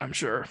that, I'm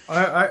sure.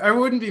 I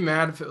wouldn't be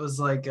mad if it was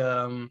like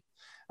a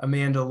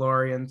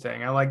Mandalorian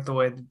thing. I like the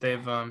way that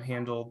they've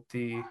handled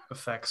the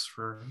effects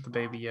for the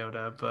Baby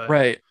Yoda, but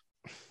Right.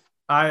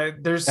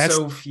 there's That's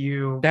so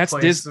few that's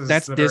places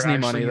that are Disney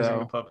money actually using the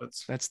though.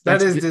 puppets. That's That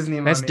that's is Disney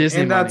that's money,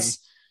 Disney and money.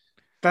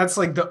 that's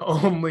like the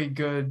only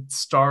good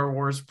Star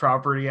Wars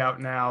property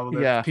out now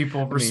that Yeah, people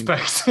I mean,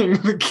 respecting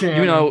the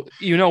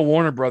canon.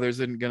 Warner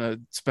Brothers isn't gonna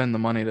spend the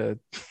money to,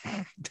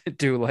 to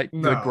do like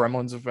good No.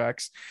 Gremlins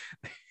effects.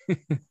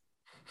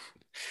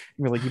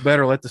 You're like, you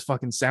better let this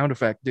fucking sound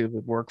effect do the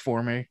work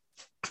for me.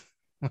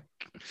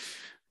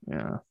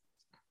 Yeah.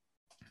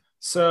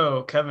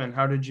 So, Kevin,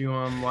 how did you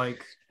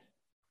like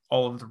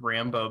all of the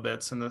Rambo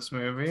bits in this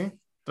movie?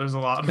 There's a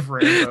lot of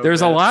Rambo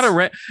There's a lot of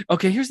bits.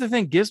 okay, here's the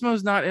thing.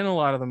 Gizmo's not in a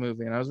lot of the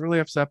movie, and I was really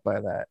upset by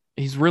that.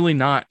 He's really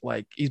not,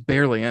 like, he's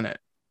barely in it.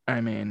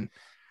 I mean,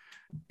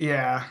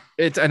 Yeah.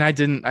 it's and I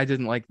didn't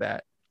like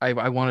that.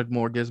 I wanted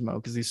more Gizmo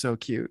because he's so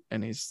cute,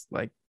 and he's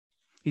like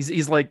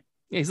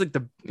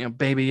the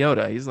baby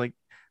Yoda. He's like,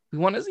 we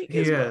want to see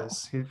He Gizmo.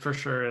 is. He for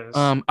sure is.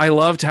 I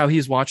loved how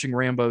he's watching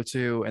Rambo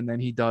 2, and then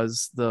he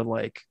does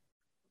like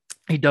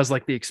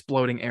the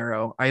exploding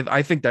arrow.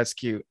 I think that's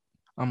cute.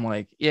 I'm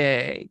like,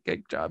 yay,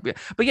 good job. Yeah.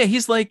 But yeah,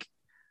 he's like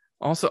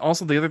also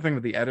the other thing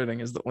with the editing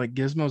is that like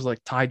Gizmo's like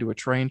tied to a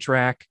train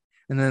track,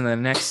 and then the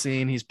next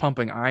scene he's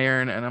pumping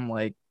iron, and I'm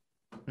like,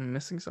 I'm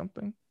missing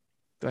something.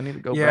 Do I need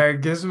to go back? Yeah,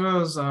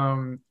 Gizmo's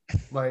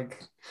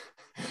like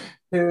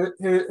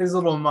his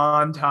little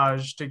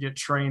montage to get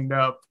trained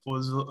up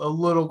was a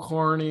little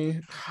corny.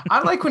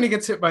 I like when he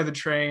gets hit by the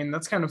train.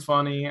 That's kind of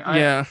funny.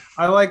 Yeah.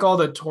 I like all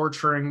the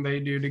torturing they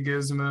do to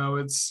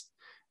Gizmo. It's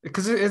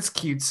because it's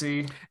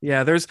cutesy.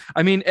 Yeah,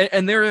 I mean,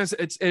 and there is,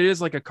 it is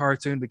like a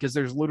cartoon because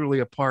there's literally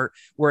a part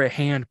where a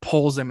hand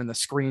pulls him and the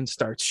screen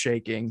starts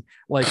shaking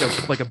like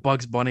a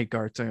Bugs Bunny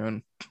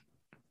cartoon.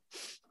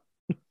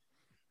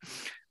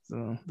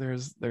 So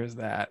there's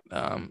that.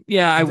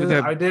 Yeah, I would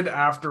have. I did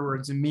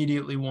afterwards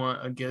immediately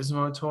want a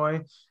Gizmo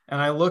toy,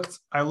 and I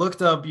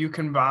looked up you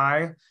can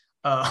buy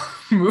a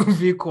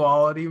movie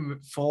quality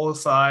full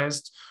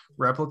sized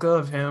replica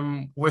of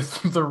him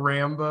with the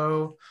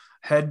Rambo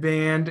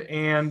headband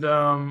and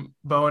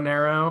bow and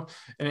arrow,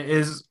 and it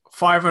is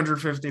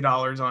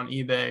 $550 on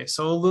eBay,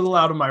 so a little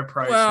out of my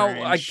price Well,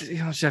 range.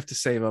 just have to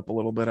save up a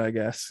little bit, I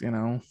guess.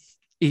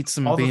 Eat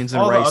some beans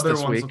and All the rice other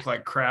this ones week. look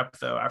like crap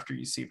though. After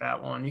you see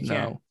that one, you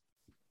can't. No.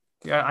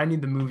 Yeah, I need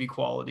the movie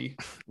quality.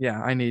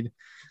 Yeah, I need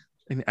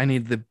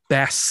the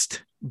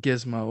best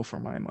Gizmo for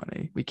my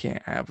money. We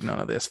can't have none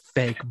of this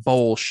fake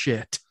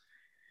bullshit.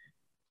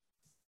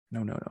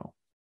 No.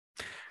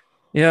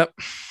 Yep.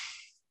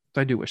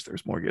 I do wish there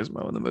was more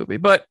Gizmo in the movie,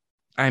 but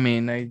I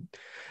mean,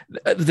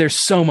 there's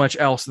so much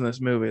else in this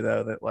movie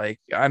though that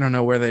like I don't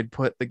know where they'd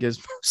put the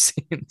Gizmo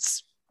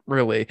scenes.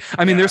 Really,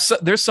 I mean, Yeah.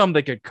 there's some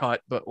they could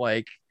cut, but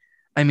like,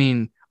 I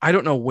mean, I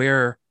don't know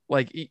where.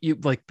 Like you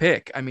like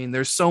pick. I mean,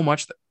 there's so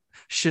much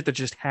shit that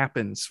just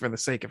happens for the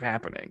sake of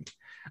happening.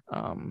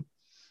 And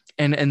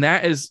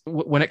that is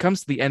when it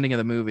comes to the ending of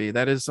the movie,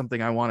 that is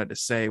something I wanted to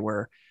say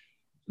where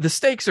the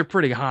stakes are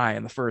pretty high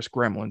in the first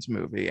Gremlins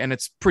movie, and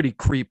it's pretty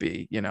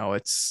creepy.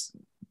 It's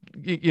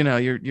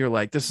you're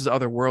like, this is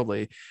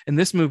otherworldly. In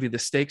this movie, the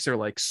stakes are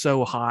like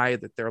so high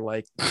that they're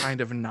like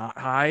kind of not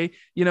high.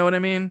 You know what I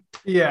mean?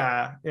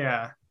 Yeah.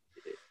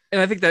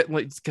 And I think that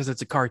like because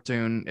it's a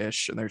cartoon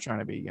ish, and they're trying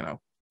to be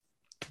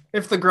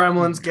if the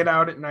Gremlins get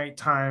out at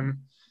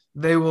nighttime,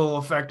 they will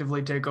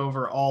effectively take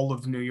over all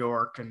of New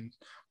York and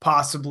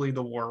possibly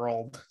the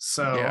world.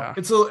 So Yeah.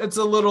 it's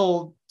a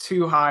little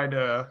too high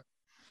to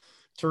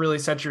really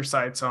set your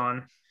sights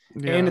on.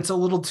 And Yeah. it's a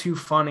little too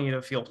funny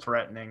to feel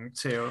threatening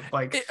too.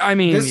 Like I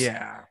mean, this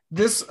yeah.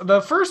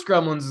 the first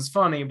Gremlins is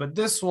funny, but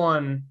this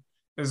one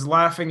is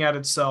laughing at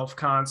itself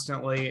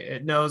constantly.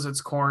 It knows it's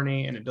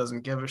corny and it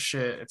doesn't give a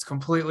shit. It's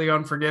completely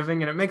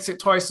unforgiving and it makes it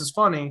twice as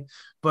funny,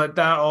 but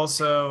that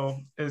also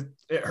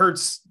it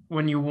hurts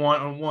when you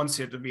wants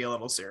it to be a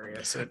little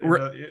serious. It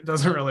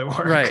doesn't really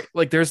Right. work.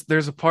 Like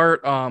there's a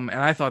part and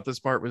I thought this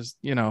part was,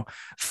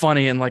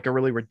 funny in like a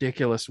really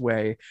ridiculous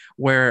way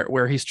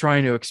where he's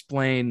trying to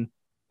explain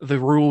the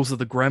rules of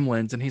the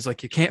Gremlins and he's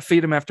like you can't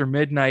feed him after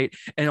midnight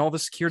and all the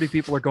security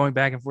people are going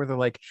back and forth. They're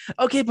like,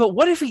 "Okay, but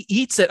what if he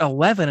eats at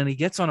 11 and he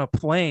gets on a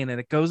plane and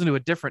it goes into a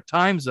different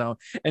time zone?"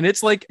 And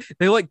it's like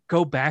they like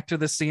go back to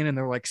the scene and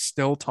they're like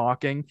still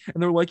talking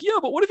and they're like, "Yeah,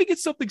 but what if he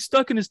gets something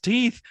stuck in his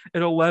teeth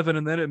at 11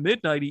 and then at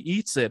midnight he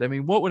eats it? I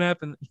mean, what would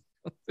happen?"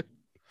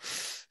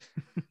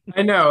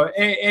 I know,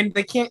 and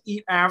they can't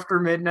eat after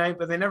midnight,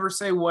 but they never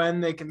say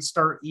when they can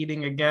start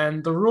eating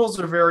again. The rules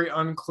are very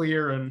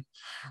unclear, and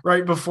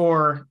right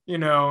before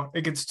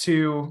it gets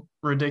too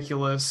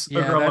ridiculous, a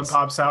Yeah, gremlin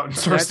pops out and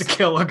starts to that's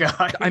kill a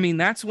guy. I mean,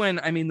 that's when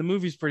the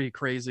movie's pretty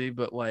crazy,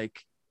 but like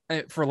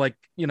for like,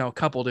 a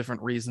couple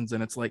different reasons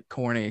and it's like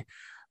corny.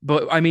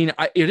 But I mean,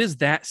 it is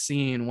that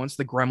scene once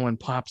the gremlin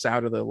pops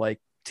out of the like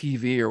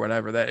TV or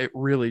whatever that it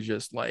really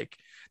just like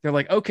they're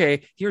like,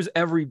 "Okay, here's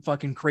every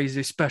fucking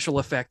crazy special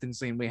effect and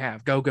scene we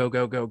have. Go, go,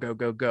 go, go, go,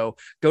 go, go.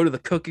 Go to the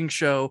cooking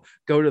show,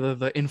 go to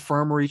the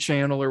infirmary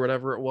channel or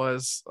whatever it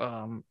was.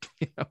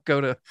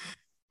 Go to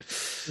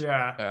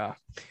Yeah.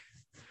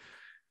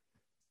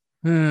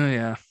 yeah.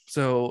 Yeah.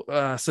 So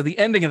the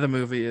ending of the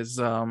movie is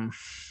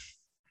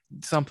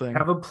something.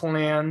 Have a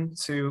plan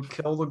to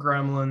kill the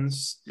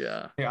gremlins.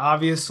 Yeah. They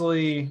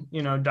obviously,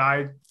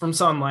 die from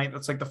sunlight.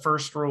 That's like the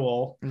first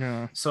rule.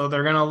 Yeah. So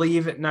they're gonna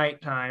leave at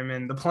nighttime,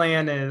 and the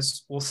plan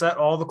is we'll set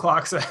all the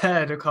clocks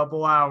ahead a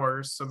couple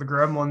hours, so the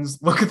gremlins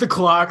look at the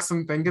clocks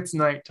and think it's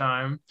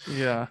nighttime.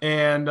 Yeah.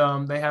 And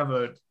they have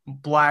a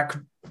black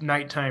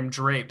nighttime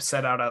drape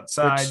set out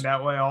outside. Which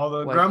That way, all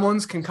the like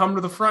gremlins can come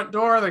to the front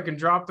door. They can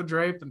drop the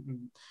drape,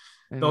 and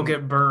they'll and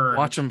get burned.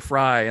 watch them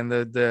fry and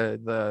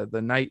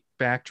the night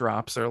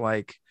backdrops are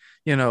like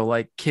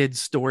like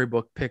kids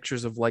storybook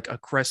pictures of like a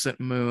crescent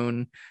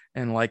moon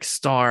and like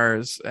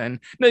stars and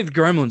no, the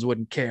gremlins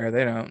wouldn't care,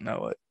 they don't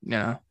know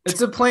it.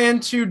 It's a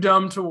plan too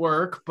dumb to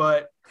work,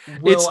 but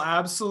it's will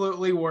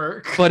absolutely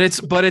work. but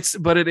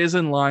it is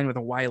in line with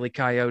a Wile E.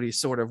 Coyote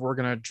sort of we're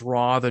gonna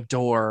draw the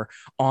door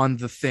on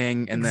the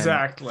thing and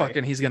Exactly. then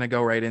fucking he's gonna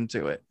go right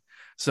into it. And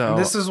So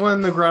this is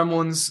when the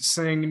gremlins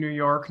sing New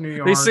York, New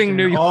York. they sing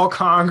New York. All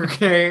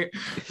congregate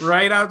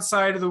right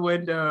outside of the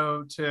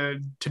window to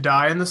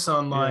die in the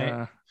sunlight.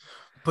 Yeah.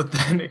 But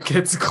then it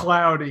gets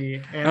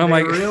cloudy, and Oh they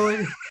my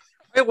really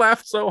I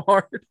laughed so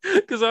hard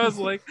because I was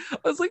like,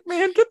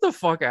 man, get the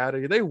fuck out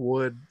of here. They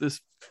would this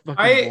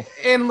fucking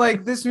and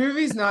like this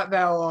movie's not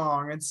that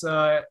long. It's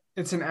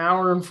an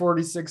hour and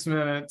 46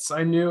 minutes.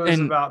 I knew it was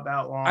and about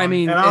that long. I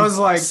mean, and I was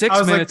like,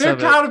 6 minutes there of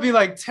gotta be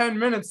like 10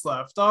 minutes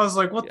left. I was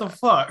like, what the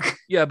fuck?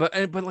 yeah, but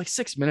like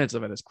 6 minutes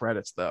of it is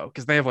credits though,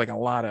 because they have like a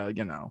lot of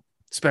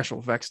special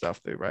effects stuff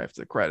they right have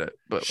to credit.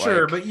 But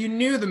Sure, like, but you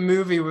knew the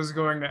movie was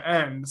going to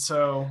end,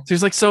 so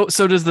there's like so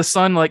does the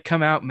sun like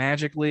come out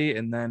magically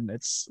and then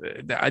it's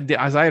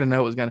as I didn't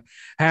know it was gonna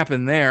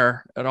happen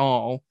there at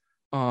all.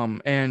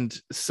 And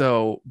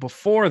so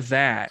before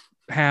that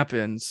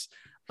happens,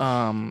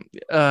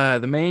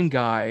 the main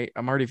guy,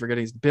 I'm already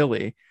forgetting, he's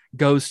Billy,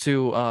 goes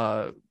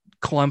to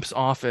Clump's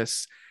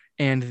office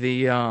and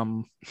the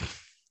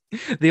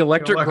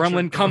electric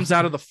gremlin comes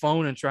out of the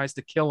phone and tries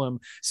to kill him.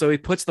 So he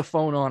puts the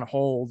phone on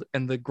hold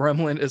and the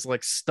gremlin is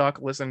like stuck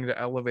listening to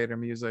elevator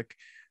music.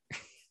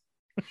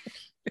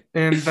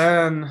 And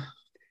then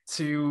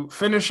to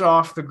finish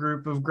off the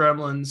group of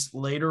gremlins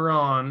later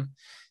on,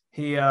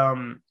 he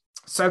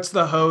sets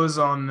the hose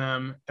on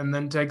them and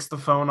then takes the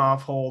phone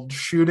off hold,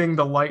 shooting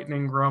the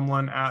lightning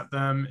gremlin at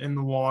them in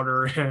the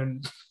water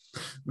and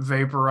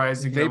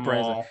vaporizing them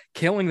all.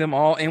 Killing them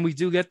all. And we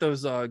do get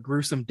those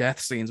gruesome death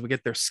scenes. We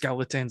get their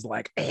skeletons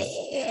like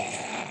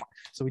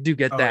so we do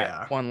get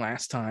that one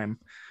last time.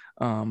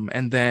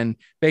 And then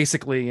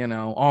basically,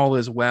 all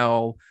is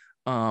well.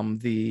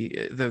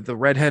 The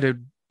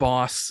redheaded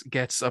boss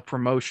gets a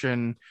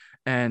promotion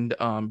and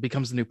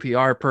becomes the new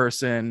PR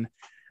person.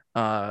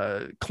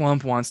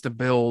 Clump wants to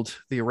build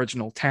the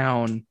original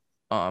town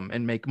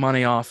and make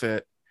money off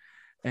it.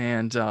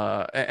 And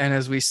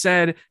as we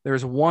said,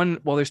 there's two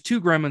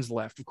gremlins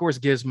left. Of course,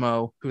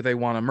 Gizmo, who they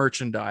want to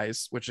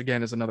merchandise, which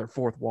again is another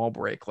fourth wall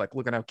break. Like,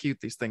 look at how cute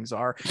these things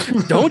are.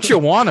 Don't you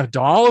want a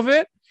doll of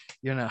it?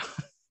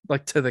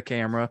 Like to the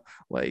camera.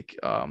 Like,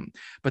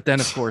 but then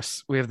of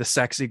course we have the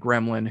sexy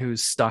gremlin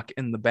who's stuck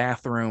in the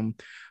bathroom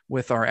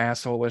with our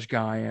asshole-ish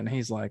guy, and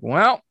he's like,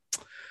 well,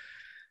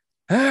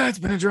 it's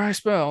been a dry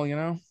spell,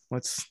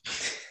 let's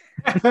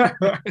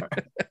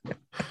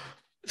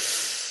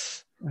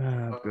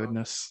Oh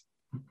goodness.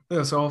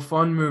 Yeah, so a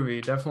fun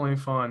movie, definitely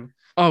fun.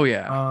 Oh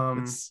yeah.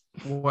 Um, It's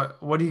what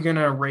are you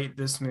gonna rate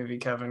this movie,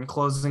 Kevin?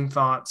 Closing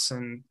thoughts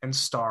and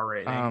star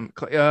rating.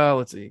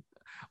 let's see.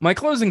 My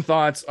closing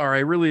thoughts are I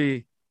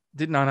really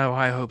did not have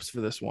high hopes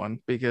for this one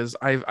because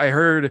I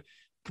heard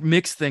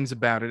mixed things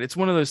about it. It's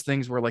one of those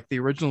things where like the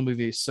original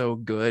movie is so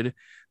good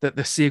that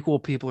the sequel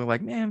people are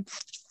like, man,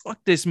 fuck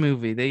this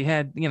movie. They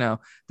had,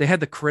 they had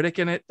the critic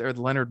in it, or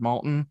Leonard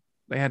Maltin.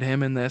 They had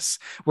him in this,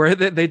 where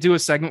they do a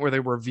segment where they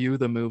review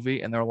the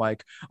movie and they're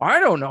like, I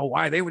don't know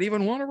why they would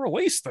even want to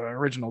release the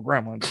original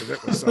Gremlins because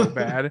it was so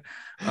bad.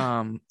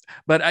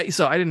 But I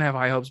didn't have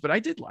high hopes, but I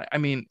did like, I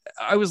mean,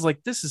 I was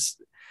like, this is,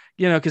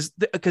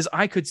 because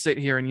I could sit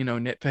here and,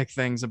 nitpick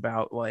things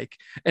about like,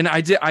 and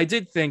I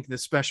did think the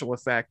special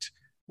effect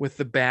with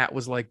the bat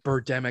was like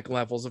birdemic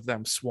levels of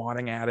them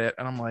swatting at it.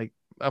 And I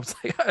was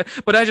like,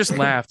 but I just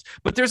laughed.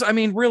 But this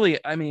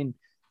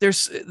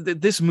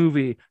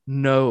movie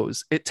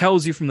knows, it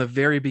tells you from the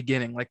very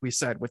beginning, like we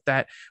said, with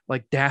that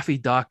like Daffy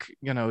Duck,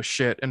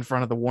 shit in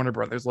front of the Warner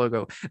Brothers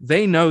logo.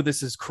 They know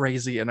this is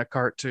crazy in a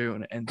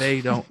cartoon and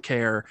they don't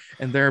care.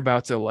 And they're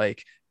about to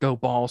like go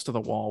balls to the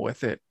wall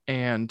with it.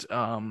 And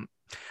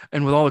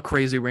with all the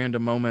crazy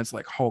random moments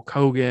like Hulk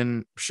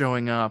Hogan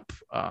showing up,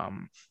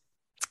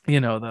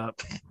 the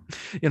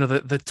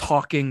the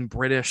talking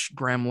British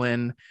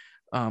gremlin,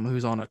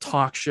 who's on a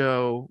talk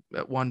show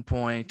at one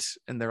point,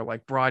 and they're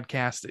like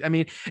broadcasting. I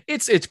mean,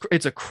 it's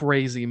a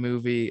crazy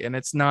movie, and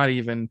it's not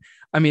even.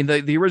 I mean,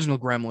 the original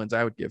Gremlins,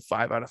 I would give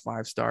 5 out of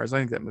 5 stars. I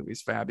think that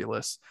movie's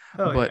fabulous.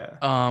 Oh But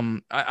yeah.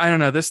 I don't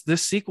know, this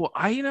sequel.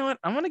 You know what?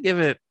 I'm gonna give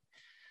it.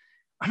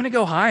 I'm gonna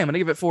go high. I'm gonna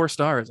give it 4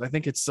 stars. I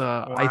think it's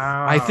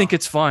I think Wow.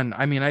 it's fun.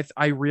 I mean,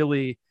 I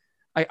really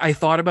I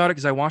thought about it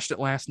because I watched it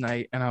last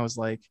night and I was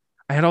like,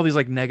 I had all these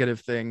like negative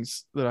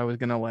things that I was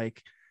gonna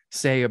like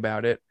say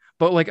about it.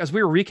 But like as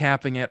we were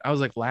recapping it, I was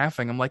like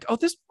laughing. I'm like, oh,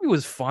 this movie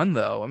was fun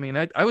though. I mean,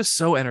 I was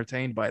so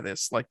entertained by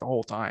this like the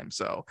whole time.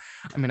 So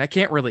I mean, I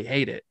can't really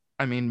hate it.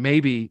 I mean,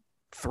 maybe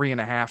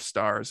 3.5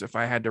 stars if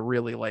I had to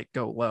really like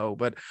go low,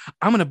 but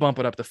I'm gonna bump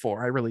it up to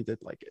 4. I really did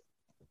like it.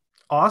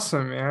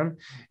 Awesome, man.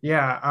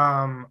 Yeah.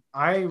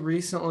 I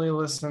recently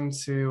listened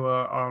to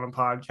on a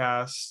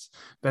podcast,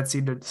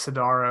 Betsy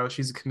Sidaro.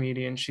 She's a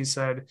comedian. She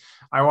said,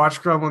 I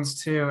watched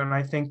Gremlins too, and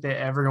I think that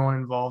everyone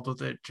involved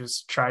with it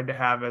just tried to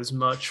have as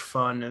much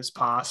fun as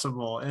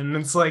possible. And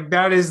it's like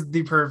that is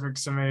the perfect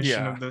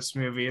summation Yeah. of this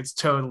movie. It's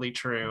totally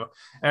true.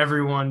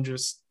 Everyone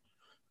just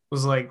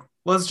was like,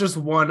 let's just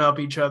one up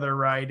each other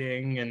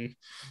writing and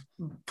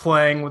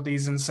playing with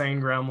these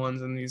insane gremlins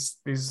and these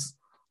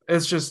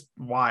it's just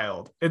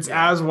wild. It's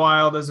Yeah. as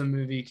wild as a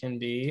movie can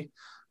be.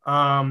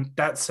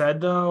 That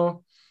said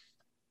though,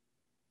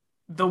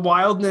 the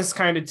wildness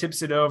kind of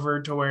tips it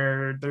over to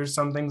where there's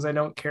some things I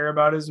don't care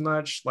about as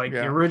much. Like the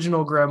Yeah.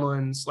 original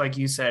Gremlins, like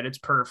you said, it's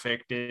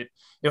perfect. It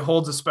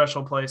holds a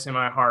special place in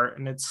my heart.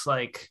 And it's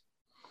like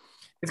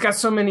it's got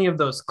so many of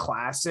those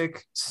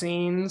classic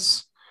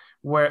scenes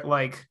where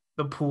like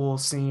the pool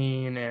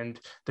scene and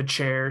the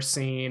chair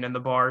scene and the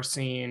bar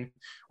scene,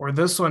 where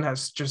this one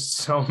has just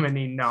so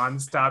many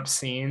nonstop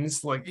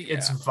scenes, like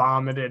it's Yeah.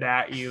 vomited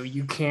at you.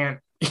 You can't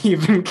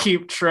even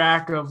keep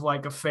track of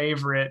like a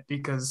favorite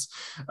because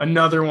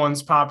another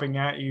one's popping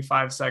at you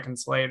 5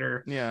 seconds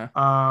later. Yeah.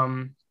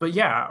 But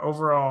yeah,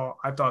 overall,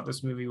 I thought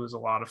this movie was a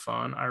lot of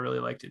fun. I really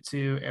liked it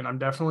too. And I'm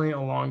definitely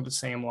along the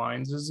same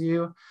lines as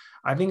you.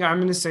 I think I'm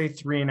going to say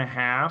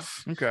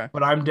 3.5, Okay.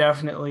 but I'm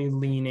definitely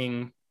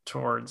leaning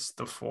towards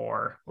the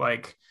 4.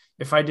 Like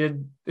if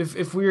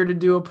we were to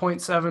do a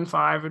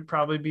 0.75, it'd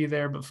probably be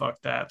there, but fuck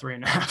that,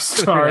 3.5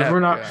 stars. We're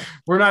not Yeah.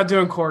 we're not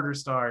doing quarter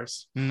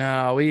stars.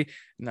 No,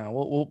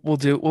 we'll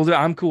do.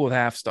 I'm cool with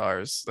half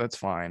stars. That's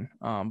fine.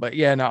 But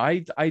yeah, no,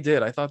 I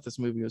thought this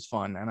movie was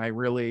fun, and I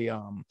really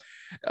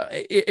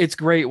it's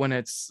great when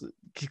it's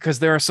because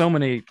there are so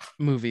many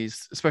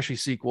movies, especially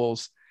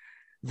sequels,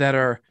 that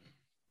are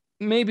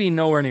maybe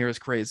nowhere near as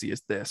crazy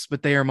as this,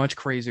 but they are much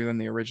crazier than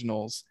the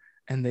originals,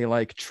 and they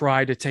like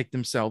try to take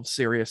themselves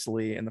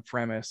seriously in the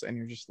premise, and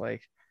you're just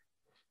like,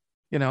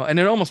 and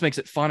it almost makes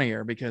it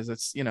funnier because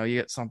it's, you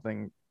get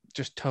something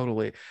just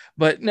totally,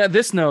 but no,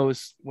 this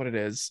knows what it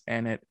is,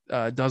 and it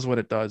does what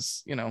it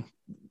does,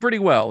 pretty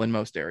well in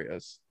most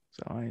areas.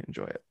 So I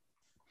enjoy it.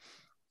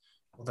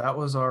 Well, that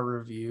was our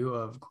review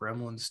of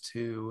Gremlins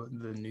 2,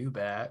 the new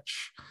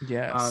batch. Do you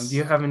Yes.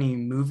 have any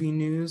movie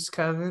news,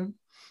 Kevin?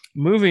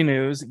 Movie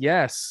news.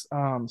 Yes.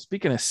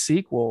 Speaking of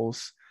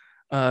sequels,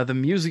 the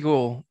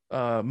musical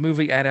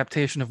movie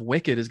adaptation of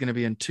Wicked is going to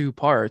be in 2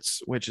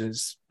 parts, which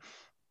is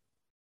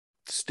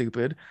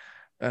stupid.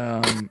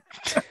 Um,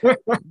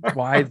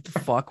 why the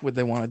fuck would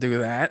they want to do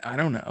that? I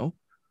don't know.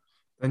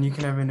 Then you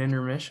can have an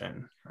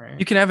intermission, You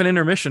right? can have an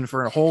intermission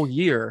for a whole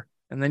year,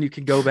 and then you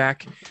can go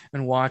back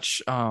and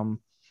watch I'm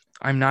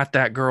Not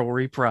That Girl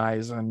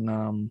reprise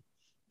and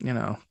you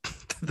know,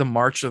 the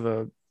March of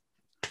the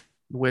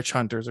Witch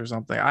Hunters or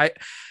something. So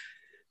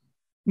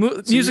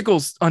you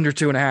Musicals under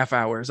 2.5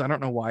 hours. I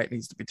don't know why it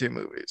needs to be 2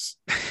 movies.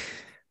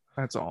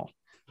 That's all.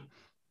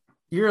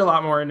 you're a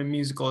lot more into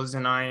musicals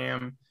than I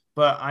am,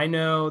 but I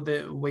know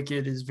that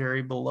Wicked is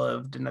very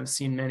beloved, and I've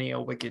seen many a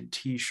Wicked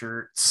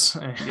T-shirts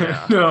and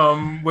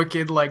Yeah.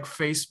 Wicked like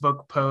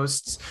Facebook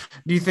posts.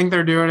 Do you think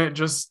they're doing it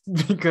just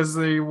because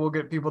they will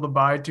get people to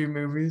buy two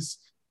movies?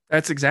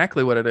 That's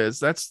exactly what it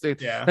is.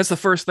 Yeah. that's the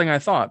first thing I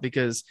thought,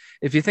 because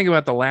if you think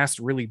about the last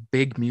really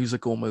big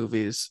musical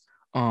movies,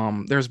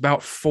 there's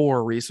about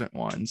four recent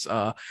ones.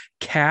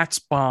 Cats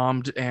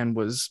bombed and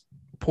was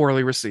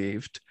poorly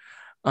received.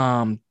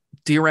 Um,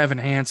 Dear Evan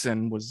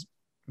Hansen was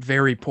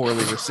very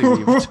poorly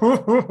received.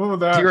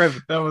 that Dear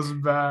Evan, that was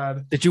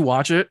bad. did you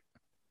watch it?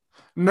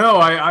 No,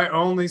 I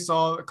only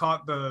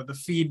caught the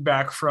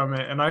feedback from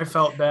it, and I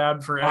felt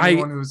bad for I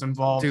anyone who was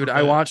involved Dude, with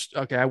I it. watched.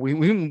 Okay,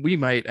 we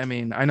might. I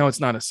mean, I know it's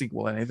not a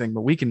sequel or anything,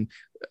 but we can.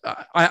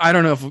 I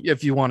don't know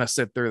if you want to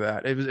sit through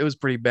that. It was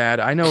pretty bad.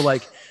 I know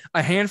like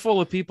a handful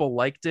of people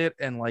liked it,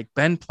 and like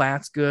Ben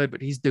Platt's good,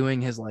 but he's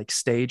doing his like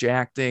stage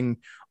acting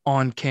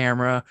on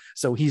camera,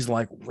 so he's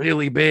like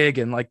really big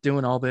and like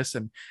doing all this,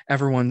 and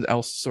everyone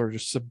else sort of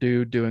just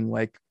subdued, doing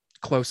like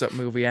close-up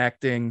movie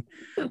acting.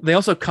 They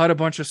also cut a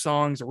bunch of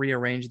songs,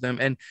 rearranged them,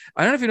 and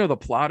I don't know if you know the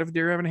plot of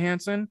Dear Evan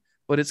Hansen,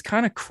 but it's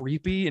kind of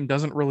creepy and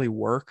doesn't really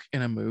work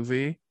in a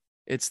movie.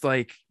 It's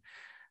like,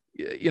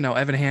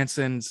 Evan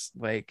Hansen's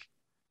like,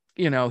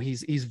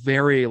 he's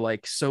very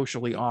like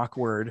socially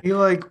awkward. He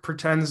like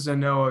pretends to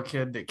know a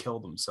kid that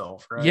killed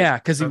himself, right? Yeah,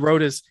 because he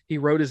That's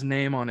wrote his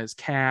name on his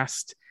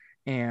cast,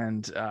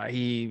 and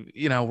he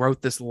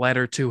wrote this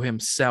letter to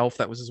himself.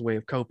 That was his way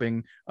of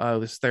coping.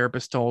 This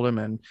therapist told him,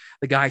 and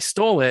the guy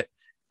stole it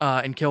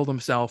and killed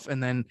himself.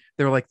 And then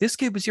they were like, "This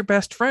kid was your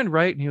best friend,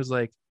 right?" And he was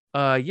like,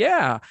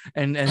 yeah.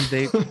 And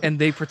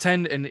they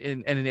pretend, and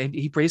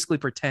he basically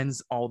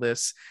pretends all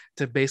this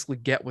to basically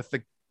get with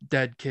the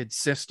dead kid's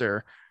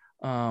sister.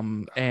 it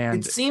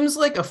And seems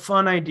like a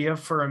fun idea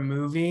for a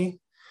movie,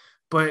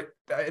 but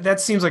that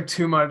seems like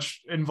too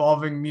much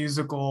involving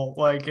musical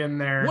like in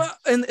there. Well,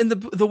 and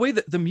the way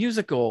that the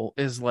musical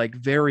is like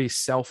very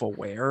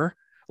self-aware,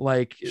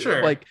 like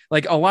Sure. like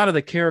a lot of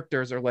the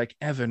characters are like,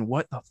 Evan,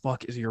 what the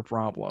fuck is your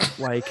problem?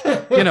 Like,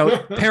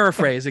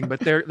 paraphrasing, but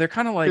they're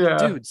kind of like, Yeah.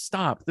 dude,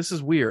 stop, this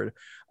is weird.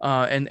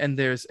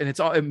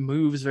 It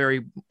moves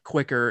very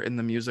quicker in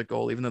the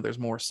musical, even though there's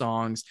more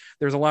songs.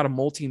 There's a lot of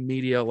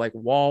multimedia, like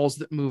walls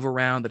that move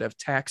around that have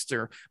text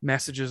or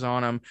messages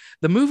on them.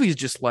 The movie's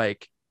just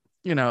like,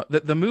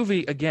 the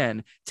movie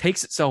again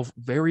takes itself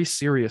very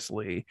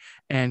seriously,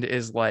 and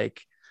is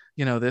like,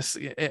 this,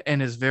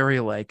 and is very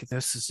like,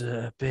 this is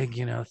a big,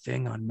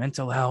 thing on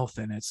mental health.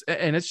 And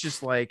it's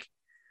just like,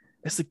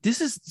 this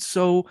is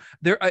so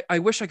there. I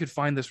wish I could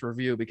find this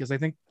review, because I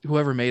think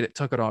whoever made it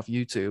took it off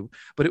YouTube,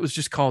 but it was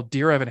just called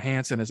Dear Evan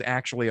Hansen is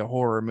actually a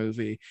horror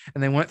movie.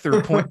 And they went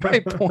through point by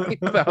point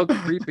about how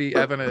creepy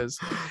Evan is.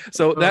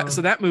 So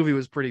that movie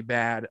was pretty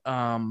bad.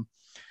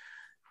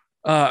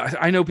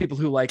 I know people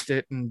who liked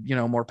it, and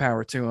more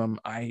power to them.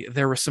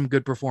 There were some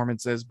good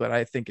performances, but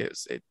I think it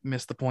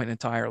missed the point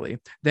entirely.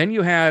 Then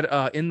you had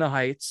In the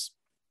Heights,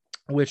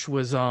 which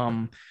was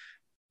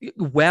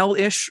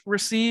well-ish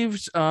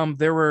received.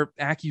 There were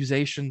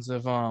accusations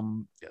of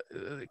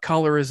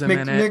colorism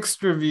in it.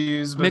 Mixed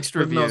reviews, Mixed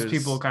but most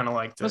people reviews. kind of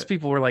liked Most it.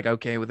 people were like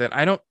okay with it.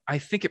 I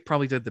think it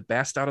probably did the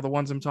best out of the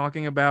ones I'm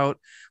talking about.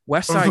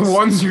 West Of the Side.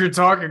 ones you're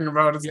talking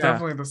about, it's Yeah.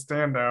 definitely the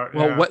standout.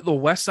 Well, Yeah. what the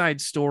West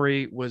Side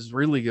Story was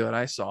really good.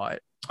 I saw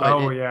it, but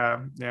Oh it yeah,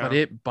 but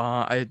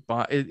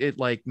yeah. it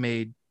like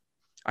made,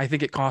 I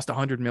think it cost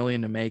 100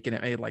 million to make, and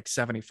it made like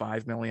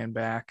 75 million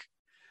back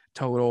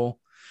total.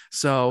 I'm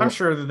So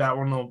sure that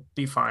one will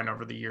be fine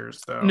over the years,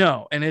 though.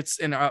 no, and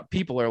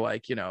people are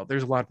like,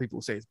 there's a lot of people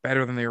who say it's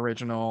better than the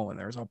original, and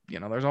there's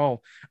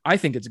all. I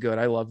think it's good.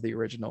 I love the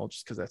original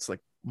just because that's like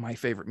my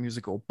favorite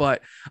musical.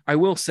 But I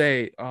will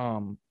say,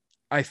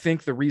 I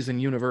think the reason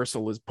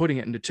Universal is putting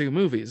it into two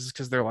movies is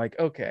because they're like,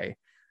 okay,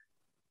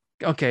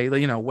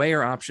 weigh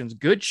your options.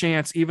 Good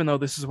chance, even though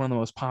this is one of the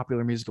most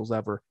popular musicals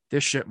ever,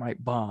 this shit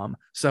might bomb.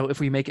 So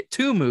if we make it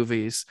two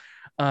movies,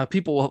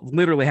 people will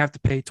literally have to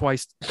pay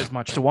twice as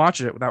much to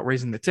watch it without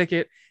raising the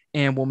ticket,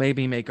 and we'll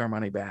maybe make our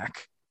money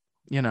back.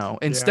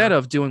 Instead Yeah.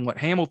 of doing what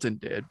Hamilton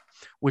did,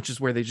 which is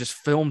where they just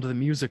filmed the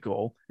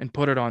musical and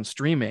put it on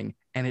streaming,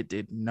 and it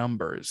did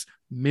numbers.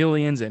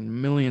 Millions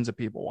and millions of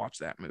people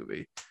watched that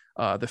movie,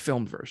 the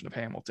filmed version of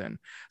Hamilton.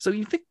 So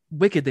you think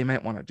Wicked, they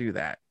might want to do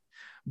that,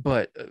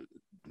 but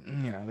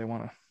they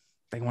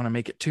want to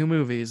make it two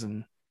movies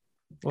and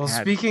Well,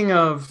 add. speaking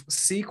of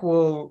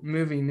sequel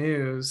movie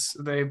news,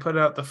 they put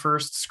out the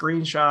first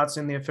screenshots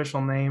in the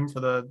official name for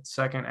the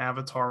second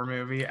Avatar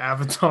movie,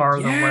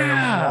 Avatar: The Way of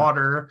Yeah.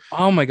 Water.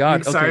 Oh my You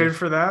god. Okay. excited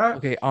for that?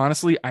 Okay.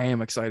 Honestly, I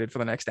am excited for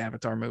the next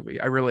Avatar movie.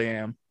 I really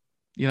am.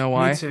 You know Me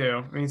why?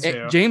 too. Me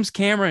too. James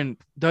Cameron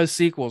does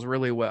sequels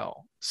really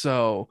well.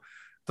 So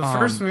The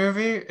first um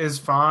movie is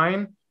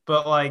fine,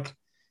 but like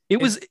it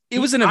was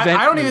an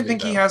event I don't even movie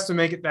think he though. has to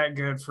make it that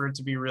good for it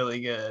to be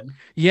really good.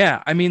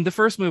 Yeah, I mean the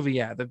first movie,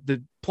 yeah,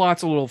 the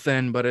plot's a little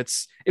thin, but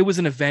it was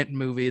an event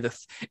movie.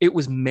 It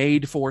was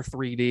made for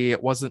 3D.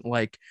 It wasn't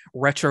like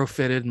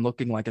retrofitted and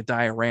looking like a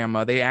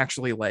diorama. They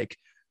actually like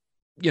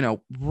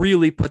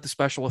really put the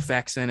special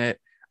effects in it.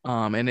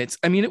 And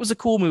it was a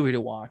cool movie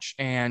to watch.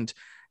 And,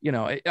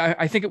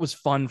 I think it was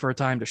fun for a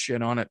time to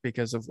shit on it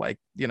because of like,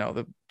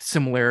 the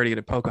similarity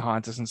to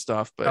Pocahontas and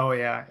stuff. But Oh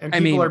yeah, and I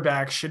people are mean,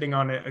 back shitting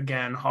on it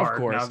again of hard now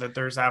course, that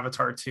there's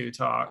Avatar 2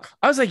 talk.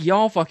 I was like,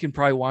 y'all fucking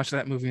probably watched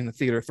that movie in the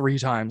theater 3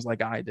 times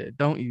like I did.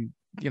 Don't you,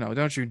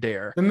 don't you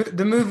dare.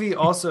 The movie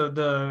also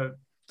the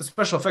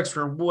special effects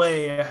were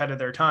way ahead of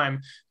their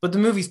time, but the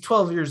movie's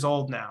 12 years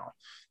old now.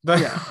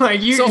 But Yeah.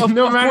 like you, So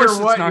no of matter course it's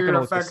what not your going to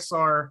look effects this.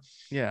 are,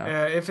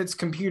 Yeah. if it's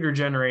computer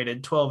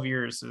generated, 12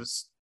 years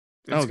is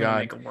Oh it's gonna God.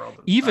 make a world of,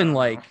 I Even don't know.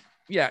 like,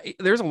 yeah,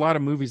 there's a lot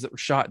of movies that were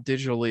shot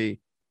digitally,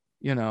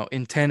 in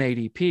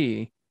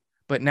 1080p,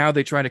 but now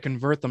they try to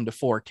convert them to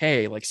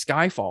 4K, like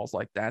Skyfall's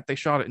like that. They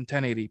shot it in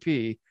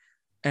 1080p.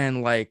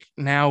 And like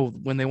now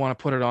when they want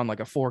to put it on like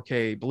a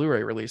 4K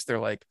Blu-ray release, they're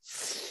like,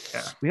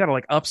 Yeah. we got to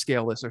like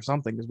upscale this or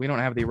something because we don't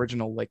have the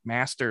original like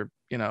master,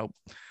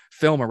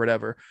 film or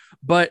whatever.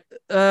 But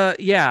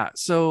yeah,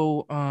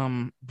 so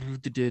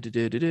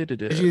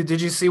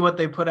Did you see what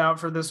they put out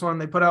for this one?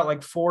 They put out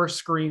like 4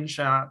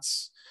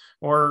 screenshots,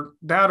 or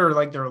that, or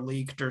like they're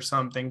leaked or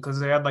something, because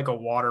they had like a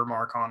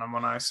watermark on them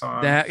when I saw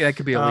them. that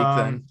could be a leak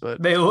then,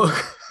 but They look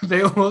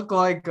they look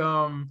like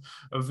a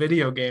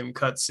video game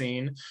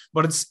cutscene,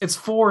 but it's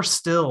 4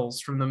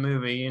 stills from the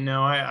movie.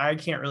 I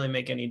can't really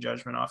make any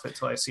judgment off it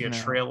till I see a no.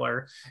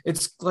 trailer.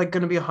 It's like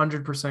going to be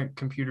 100%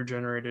 computer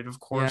generated. Of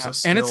course, Yeah,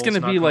 a and it's still going is to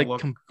not be going to like look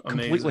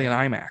completely in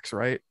amazing. IMAX,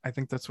 right? I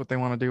think that's what they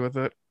want to do with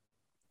it.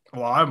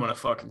 Well, I'm gonna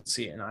fucking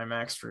see it in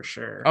IMAX for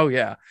sure. Oh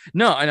yeah,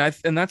 no,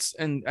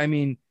 and I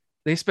mean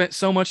they spent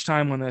so much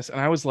time on this, and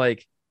I was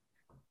like,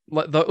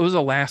 it was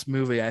the last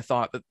movie I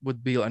thought that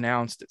would be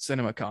announced at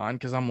CinemaCon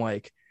because I'm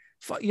like,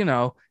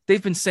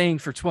 they've been saying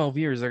for 12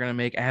 years they're gonna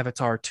make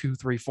Avatar 2,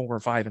 3, 4,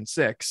 5, and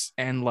 6,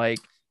 and like,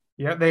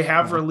 Yeah, they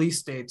have uh,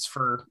 release dates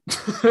for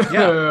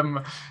yeah,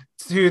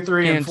 2,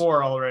 3, and and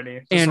 4 already.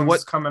 This and what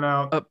one's coming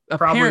out apparent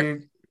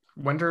probably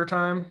winter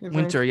time, you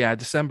winter, think? yeah,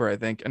 December, I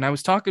think. And I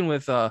was talking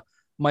with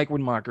Mike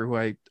Woodmacher, who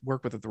I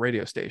work with at the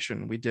radio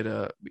station. We did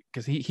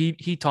because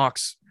he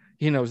talks,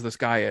 he knows this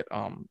guy at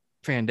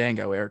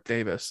Fandango, Eric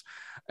Davis,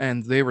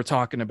 and they were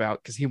talking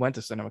about because he went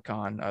to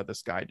CinemaCon,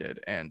 this guy did,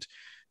 and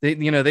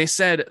they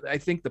said I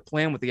think the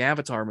plan with the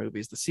Avatar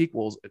movies, the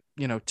sequels,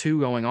 2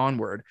 going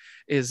onward,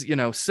 is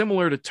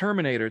similar to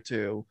Terminator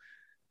 2.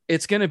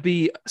 It's going to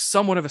be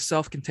somewhat of a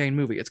self-contained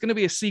movie. It's going to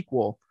be a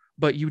sequel,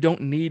 but you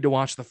don't need to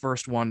watch the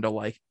first one to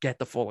like get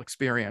the full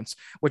experience,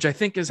 which I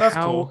think is That's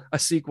how cool. a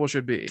sequel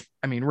should be.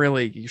 I mean,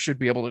 really, you should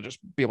be able to just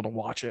be able to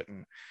watch it,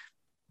 and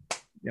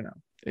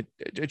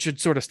it should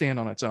sort of stand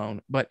on its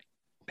own, but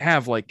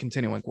have like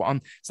continuing.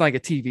 It's like a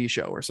TV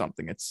show or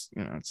something. It's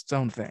it's its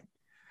own thing.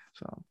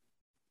 So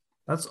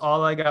That's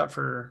all I got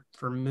for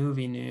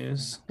movie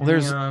news. well,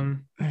 Any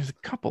there's a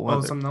couple oh,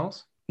 other something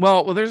else?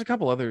 there's a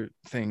couple other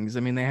things. I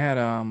mean, they had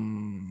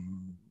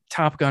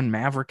Top Gun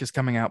Maverick is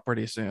coming out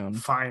pretty soon.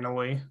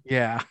 Finally.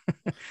 Yeah.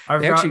 I've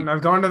They actually,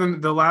 gone to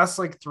the last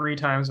like 3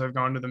 times I've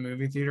gone to the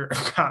movie theater.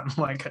 I've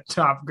gotten like a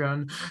Top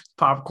Gun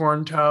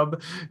popcorn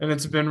tub, and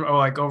it's been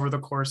like over the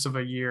course of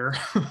a year.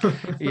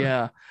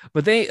 yeah,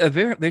 but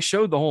they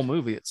showed the whole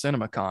movie at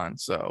CinemaCon,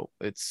 so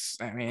it's,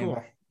 I mean,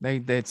 Cool.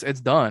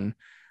 it's done.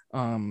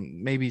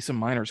 Maybe some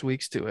minor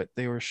tweaks to it.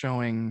 They were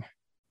showing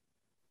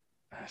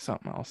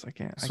something else.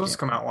 It's I supposed to can't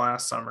come out remember.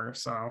 last summer,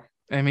 so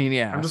I mean, I'm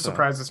yeah. just So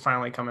surprised it's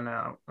finally coming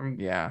out.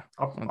 yeah,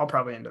 I'll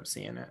probably end up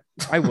seeing it.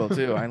 I will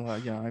too.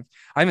 I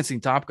haven't seen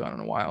Top Gun in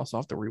a while, so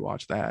I'll have to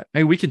rewatch that.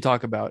 Maybe we can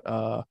talk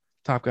about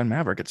Top Gun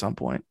Maverick at some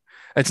point.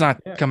 It's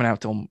not Yeah. coming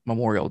out till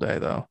Memorial Day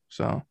though,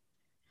 so.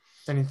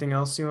 Anything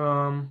else you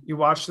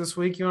watched this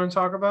week you want to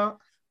talk about?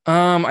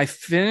 I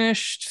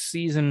finished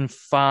season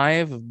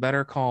 5 of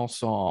Better Call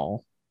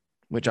Saul,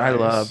 which I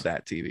love Nice.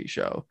 that TV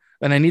show.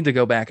 And I need to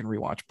go back and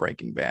rewatch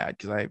Breaking Bad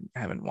because I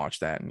haven't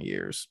watched that in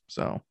years.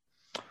 So,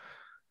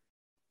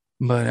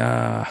 but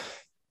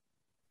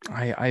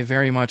I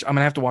very much, I'm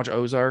gonna have to watch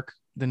Ozark.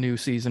 The new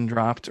season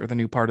dropped, or the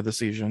new part of the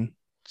season.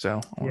 So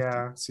I'll have to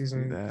Yeah, do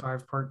season that.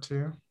 5, part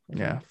 2. I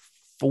Yeah, think.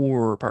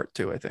 4 part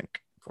 2, I think.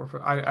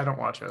 I don't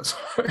watch those.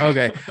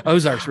 Okay,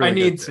 Ozark's I really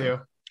good need too.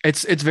 to.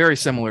 It's very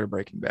similar to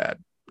Breaking Bad.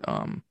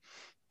 Um,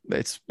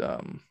 it's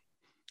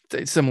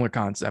a similar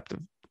concept of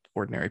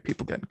ordinary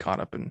people getting caught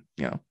up in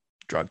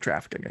drug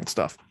trafficking and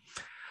stuff.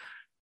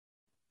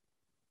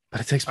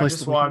 But it takes I place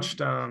just the weekend.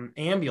 watched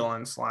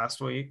Ambulance last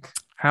week.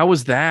 How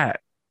was that?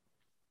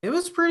 It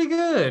was pretty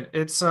good.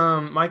 It's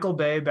Michael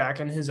Bay back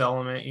in his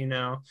element,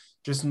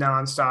 just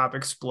nonstop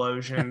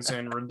explosions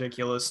and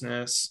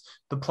ridiculousness.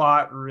 The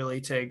plot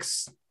really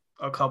takes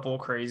a couple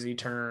crazy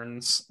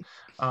turns.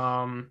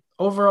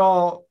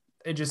 Overall,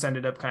 it just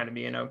ended up kind of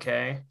being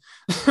okay.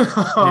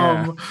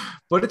 Yeah,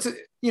 But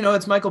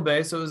it's Michael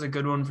Bay, so it was a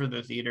good one for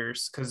the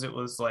theaters because it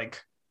was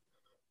like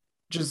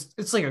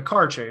it's like a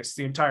car chase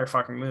the entire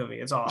fucking movie.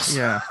 It's awesome.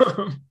 yeah,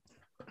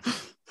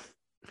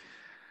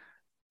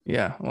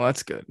 Yeah, well,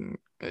 that's good. And,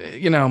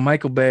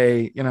 Michael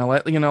Bay,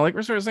 like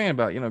we're sort of saying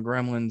about,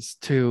 Gremlins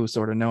 2,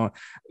 sort of know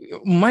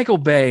Michael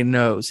Bay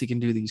knows he can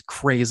do these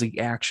crazy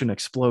action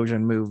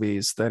explosion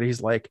movies that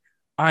he's like,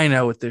 I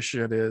know what this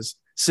shit is.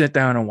 Sit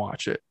down and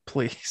watch it,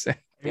 please.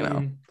 I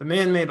mean, the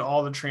man made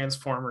all the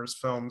Transformers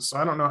films, so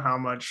I don't know how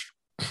much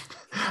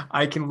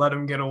I can let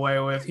him get away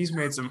with. He's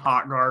made some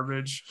hot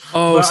garbage,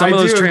 Oh, but some I of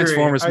those do agree.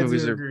 Transformers I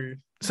movies do are agree.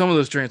 some of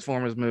those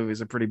Transformers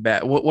movies are pretty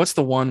bad. What's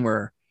the one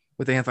where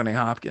with Anthony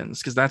Hopkins?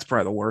 Because that's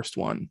probably the worst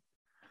one.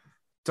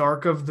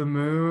 Dark of the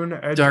Moon.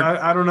 Dark.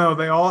 I don't know.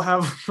 They all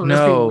have really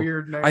No,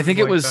 weird I names think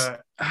it like was.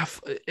 that.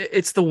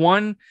 It's the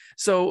one.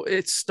 So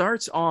it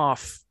starts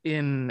off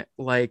in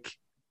like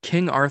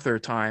King Arthur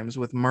times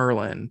with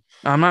Merlin.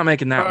 I'm not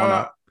making that one Uh,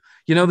 up.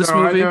 You know no, this I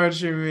movie? know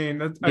what you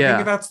mean. I think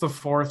Yeah, that's the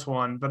fourth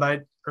one,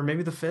 but or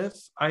maybe the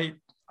fifth. I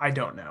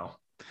don't know.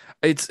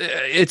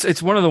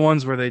 it's one of the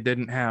ones where they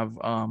didn't have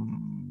Shia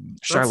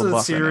That's a LaBeouf in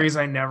it. series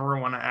I never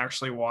want to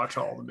actually watch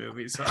all the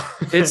movies.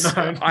 It's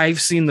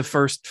I've seen the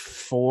first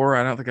four.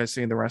 I don't think I've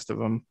seen the rest of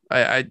them.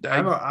 I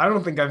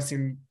don't think I've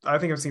seen. I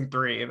think I've seen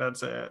three.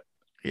 That's it.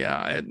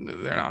 Yeah,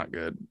 they're not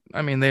good.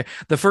 I mean,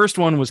 the first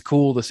one was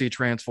cool to see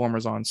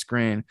Transformers on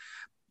screen.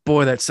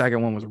 Boy, that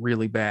second one was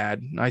really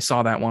bad. I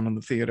saw that one in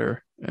the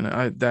theater,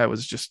 and that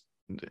was just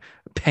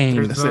pain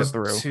There's to sit those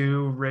through.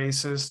 two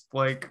racist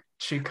like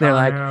They're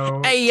like,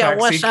 Chicano "Hey, yo, taxi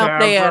what's up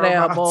cab there,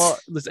 boy?"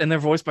 robots. And they're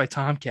voiced by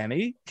Tom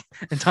Kenny,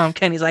 and Tom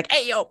Kenny's like,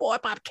 "Hey, yo, boy,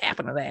 pop cap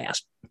in the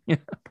ass."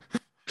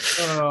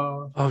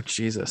 Uh, Oh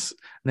Jesus!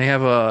 And they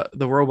have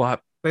the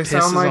robot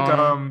pisses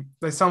on him.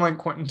 they sound like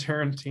Quentin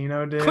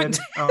Tarantino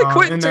Quentin, did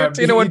Quentin in that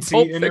Tarantino in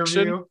Pulp BET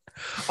Fiction. interview.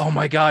 Oh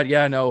my God,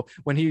 yeah, no.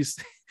 When he's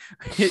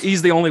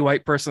the only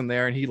white person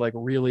there, and he like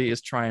really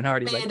is trying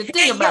hard. He's Man, like, the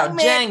thing "Hey, yo, about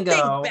man, think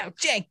Django. about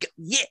Django,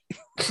 yeah."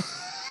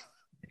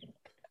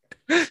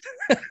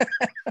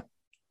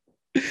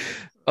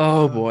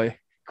 Oh Uh, boy,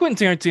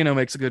 Quentin Tarantino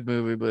makes a good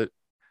movie, but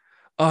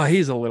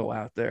he's a little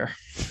out there,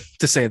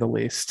 to say the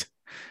least.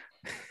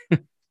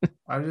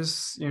 I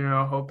just,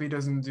 hope he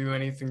doesn't do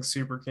anything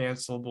super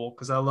cancelable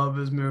because I love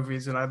his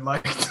movies and I'd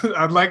like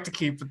to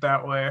keep it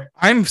that way.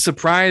 I'm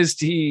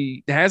surprised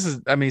he has.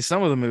 I mean,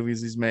 some of the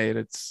movies he's made,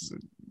 it's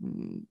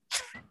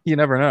you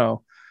never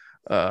know.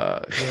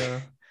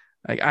 Yeah.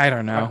 Like I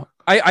don't I, know.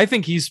 I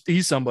think he's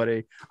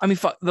somebody. I mean,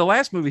 the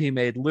last movie he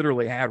made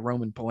literally had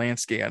Roman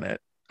Polanski in it.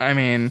 I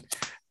mean,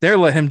 they're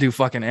let him do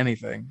fucking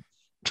anything.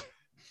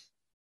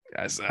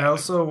 Yes, I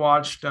also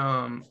watched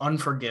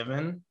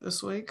Unforgiven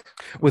this week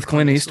with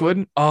Clint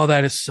Eastwood. Oh,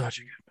 that is such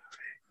a good.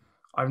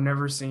 I've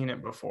never seen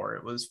it before.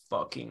 It was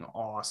fucking That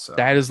awesome.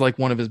 is like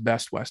one of his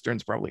best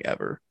westerns probably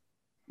ever.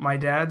 My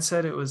dad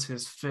said it was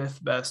his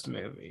fifth best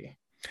movie.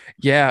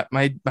 Yeah,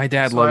 my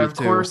dad So I, loved it of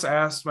too. course,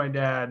 asked my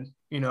dad,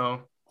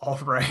 all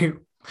right,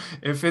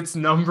 if it's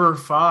number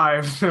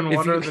five, then If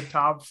what are you the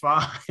top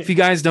five? if you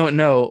guys don't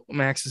know,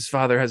 Max's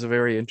father has a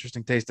very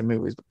interesting taste in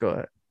movies. But go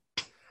ahead.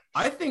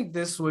 I think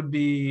this would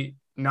be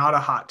not a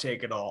hot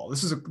take at all.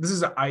 This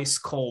is an ice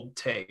cold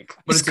take,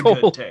 but He's it's a good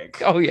cold.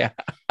 take. Oh yeah,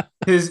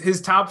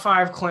 His top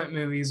five Clint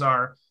movies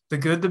are The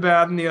Good, the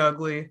Bad, and the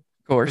Ugly, of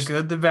The course.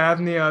 Good, the Bad,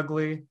 and the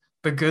Ugly,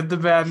 The Good, the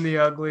Bad, and the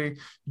Ugly,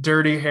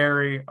 Dirty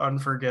Harry,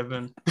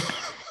 Unforgiven.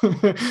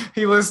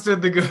 He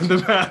listed The Good, the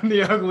Bad, and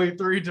the Ugly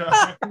three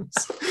times.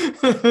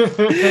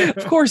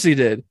 Of course he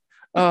did.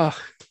 Uh,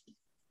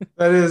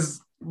 That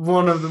is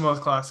one of the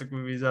most classic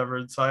movies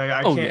ever. So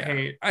I oh can't yeah.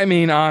 hate. I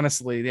mean,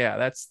 honestly, yeah,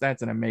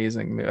 that's an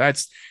amazing movie.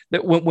 That's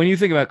that when you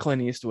think about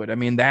Clint Eastwood, I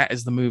mean, that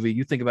is the movie.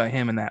 You think about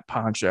him in that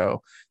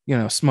poncho,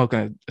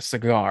 smoking a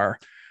cigar.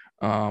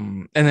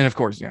 And then of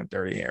course,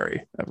 Dirty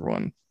Harry,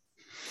 everyone.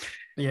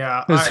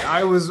 Yeah,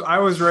 I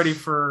was ready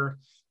for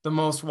the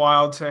most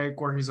wild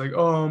take where he's like,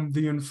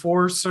 the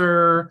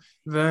enforcer,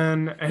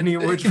 then any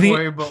which The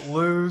way but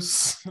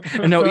loose.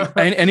 no,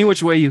 any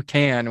which way you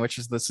can, which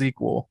is the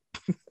sequel,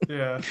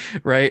 Yeah.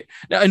 right?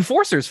 Now,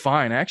 Enforcer's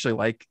fine. I actually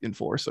like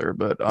Enforcer,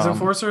 but Is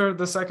enforcer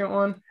the second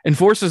one?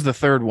 Enforcer's the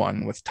third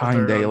one with The Tyne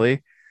third one.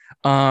 Daly.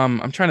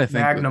 I'm trying to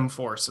think. Magnum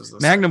Force is the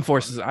Magnum second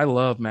Forces. one. I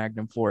love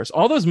Magnum Force.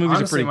 All those movies are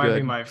Honestly, pretty might be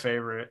good. my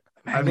favorite.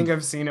 I Magnum, think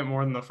I've seen it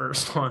more than the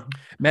first one.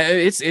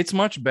 it's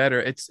much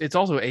better. It's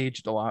also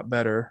aged a lot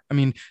better. I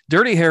mean,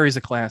 Dirty Harry's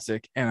a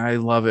classic, and I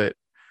love it,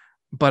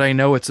 but I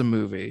know it's a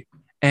movie,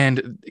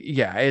 and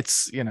yeah,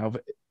 it's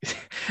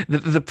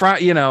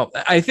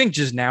I think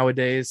just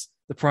nowadays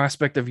the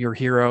prospect of your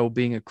hero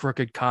being a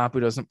crooked cop who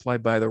doesn't play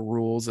by the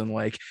rules and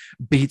like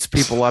beats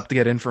people up to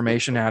get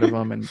information out of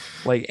them and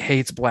like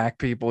hates black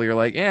people, you're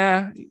like,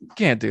 yeah, you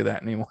can't do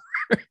that anymore.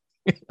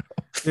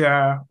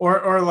 Yeah,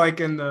 or like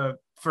in the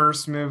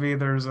first movie,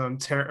 there's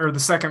or the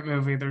second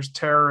movie, there's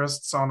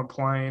terrorists on a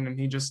plane, and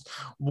he just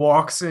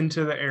walks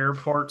into the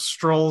airport,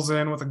 strolls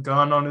in with a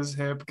gun on his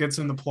hip, gets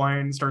in the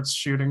plane, starts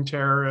shooting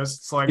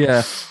terrorists. Like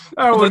Yeah,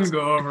 that well, wouldn't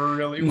go over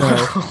really no,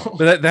 well.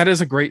 but that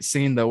is a great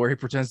scene though, where he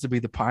pretends to be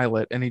the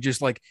pilot and he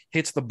just like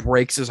hits the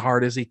brakes as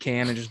hard as he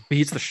can and just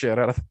beats the shit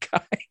out of the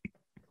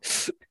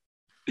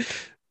guy.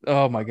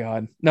 Oh my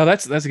god, no,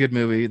 that's a good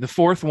movie. The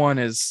fourth one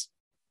is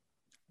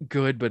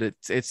good, but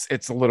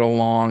it's a little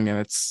long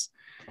and Is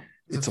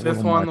the it's a little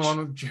fifth one the much. one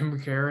with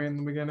Jim Carrey in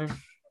the beginning?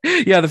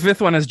 Yeah, the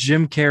fifth one has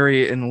Jim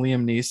Carrey and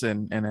Liam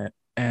Neeson in it,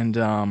 and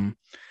Liam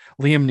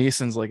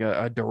Neeson's like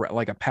a direct,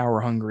 like a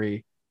power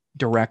hungry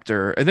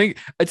director. I think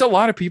it's a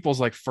lot of people's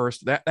like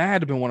first that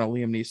had to be one of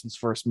Liam Neeson's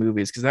first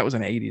movies because that was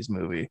an 80s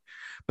movie.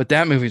 But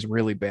that movie's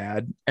really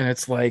bad. And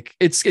it's like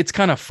it's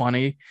kind of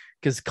funny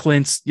because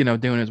Clint's,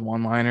 doing his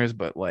one-liners,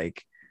 but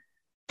like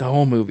the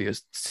whole movie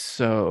is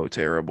so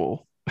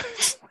terrible.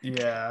 It's like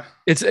Yeah.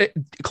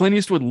 Clint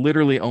Eastwood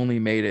literally only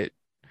made it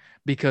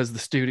because the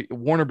studio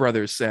Warner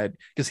Brothers said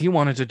because he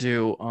wanted to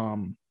do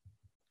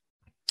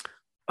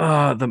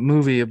the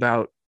movie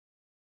about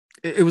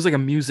it was like a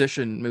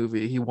musician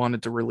movie he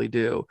wanted to really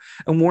do.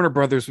 And Warner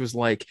Brothers was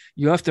like,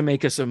 you have to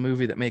make us a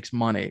movie that makes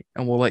money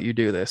and we'll let you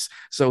do this.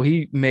 So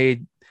he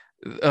made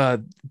uh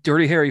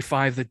Dirty Harry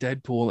 5 the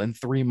Deadpool in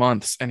 3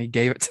 months and he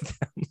gave it to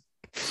them.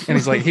 And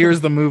he's like, here's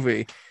the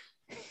movie.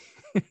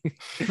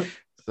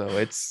 So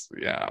it's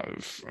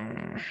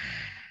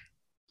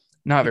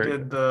not He very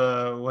did good.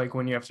 the like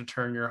when you have to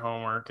turn your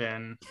homework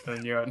in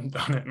and you hadn't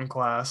done it in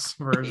class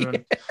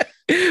version.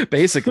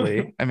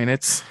 Basically, I mean,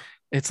 it's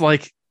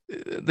like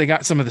they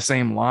got some of the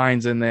same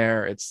lines in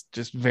there. It's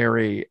just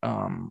very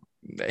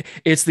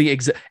it's the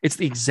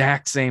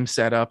exact same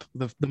setup.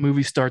 The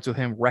movie starts with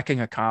him wrecking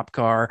a cop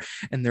car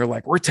and they're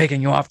like, we're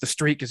taking you off the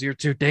street because you're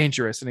too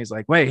dangerous. And he's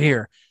like, wait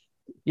here,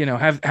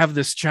 have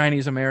this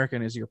Chinese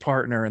American as your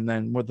partner. And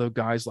then with the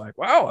guy's like,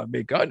 well, it'd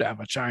be good to have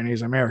a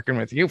Chinese American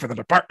with you for the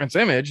department's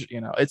image.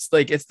 It's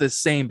like it's the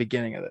same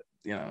beginning of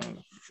Yeah.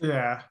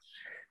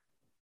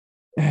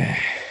 it.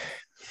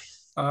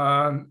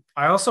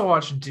 I also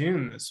watched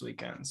Dune this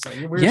weekend. So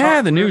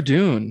Yeah, the new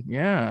Dune.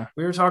 Yeah.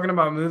 we were talking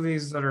about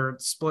movies that are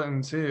split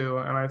in two,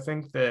 and I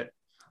think that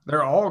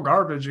they're all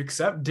garbage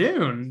except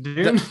Dune.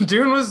 Dune The,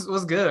 Dune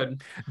was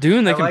good.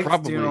 Dune, they I can liked Dune a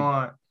probably,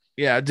 lot.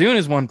 yeah, Dune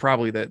is one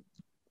probably that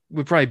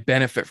would probably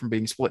benefit from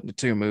being split into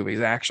two movies,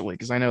 actually,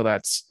 because I know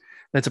that's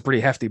a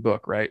pretty hefty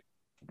book, right?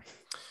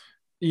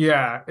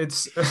 Yeah,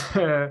 it's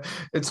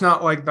it's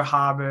not like The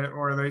Hobbit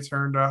where they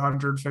turned a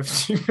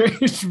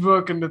 150-page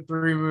book into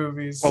three Well,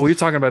 movies. we were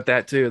talking about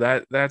that too.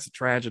 That's a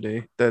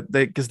tragedy that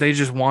they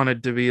just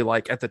wanted to be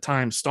like at the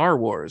time Star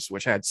Wars,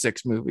 which had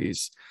six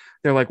movies.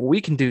 They're like,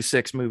 we can do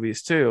six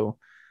movies too,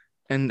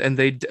 and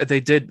they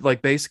did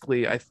like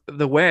basically.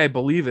 The way I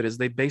believe it is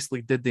they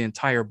basically did the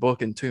entire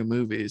book in two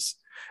movies,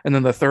 and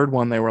then the third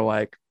one they were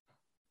like,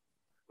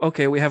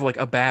 okay, we have like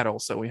a battle,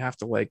 so we have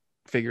to like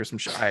figure some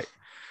shit.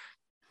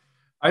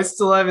 I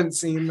still haven't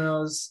seen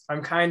those.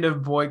 I'm kind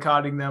of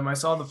boycotting them. I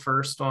saw the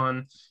first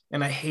one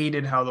and I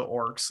hated how the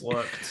orcs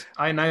looked.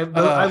 I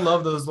Uh,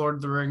 love those Lord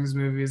of the Rings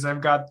movies. I've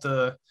got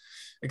the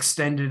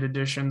extended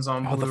editions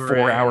on oh, the Blu-ray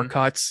 4 hour and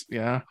cuts,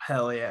 yeah.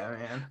 hell yeah,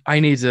 man. I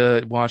need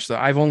to watch that.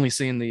 I've only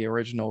seen the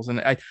originals, and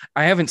I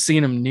haven't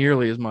seen them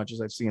nearly as much as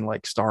I've seen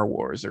like Star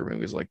Wars or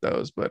movies like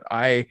those. But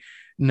I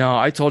no,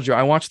 I told you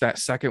I watched that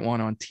second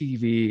one on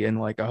TV in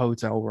like a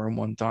hotel room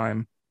one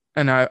time,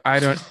 and I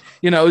don't,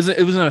 it was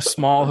in a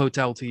small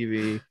hotel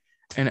TV,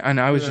 and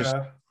I was just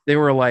Yeah. they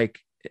were like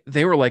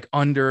they were like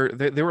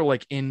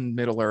in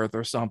Middle Earth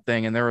or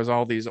something, and there was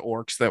all these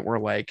orcs that were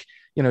like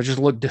just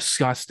looked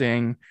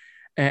disgusting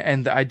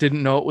and I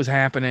didn't know it was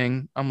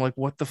happening. I'm like,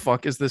 what the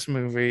fuck is this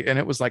movie? And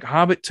it was like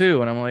Hobbit 2.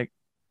 And I'm like,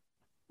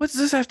 what does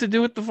this have to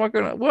do with the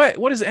fucking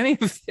what is any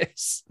of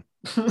this?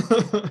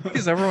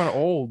 Is everyone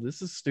old?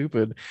 This is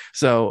stupid.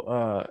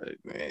 So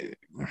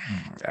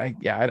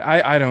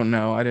I don't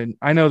know.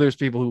 I know there's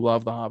people who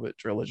love the Hobbit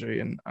trilogy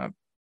and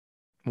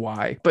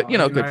why, but I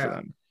mean, good for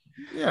them.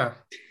 yeah.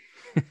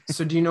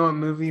 So do you know what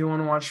movie you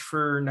want to watch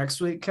for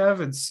next week, Kev?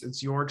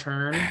 It's your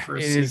turn for a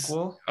It is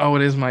sequel.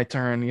 it is my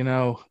turn.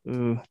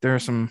 There are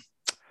some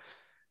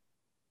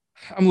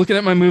I'm looking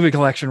at my movie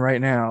collection right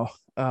now.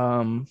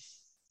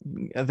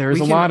 There's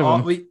We a can lot of all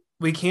them.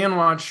 we can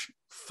watch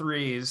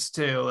threes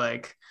too.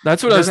 Like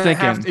That's what I was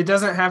thinking. it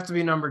doesn't have to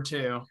be number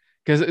two.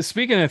 Because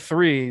speaking of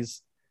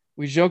threes,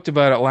 we joked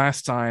about it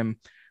last time.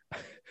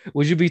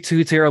 Would you be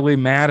too terribly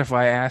mad if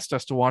I asked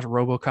us to watch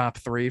RoboCop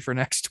 3 for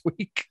next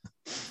week?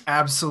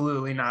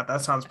 Absolutely not.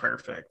 That sounds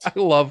perfect. I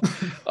love.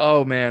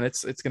 Oh man,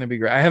 it's gonna be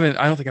great. I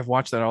don't think I've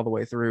watched that all the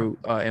way through.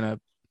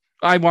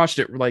 I watched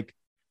it like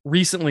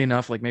recently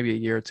enough, like maybe a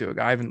year or two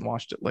ago. I haven't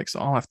watched it like so.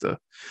 I'll have to.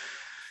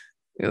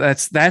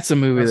 That's a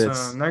movie So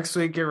that's next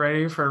week, get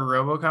ready for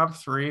RoboCop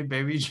 3,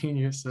 Baby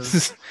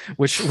Geniuses.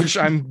 which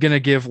I'm gonna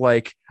give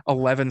like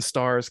 11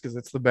 stars because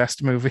it's the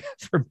best movie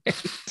ever made.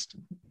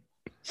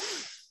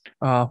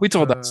 We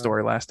told that Uh,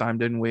 story last time,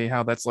 didn't we?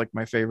 How that's like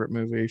my favorite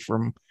movie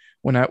from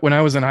when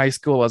I was in high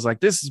school. I was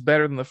like, this is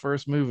better than the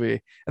first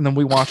movie, and then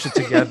we watched it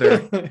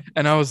together,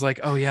 and I was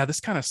like, oh yeah, this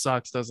kind of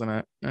sucks, doesn't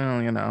it?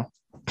 Oh,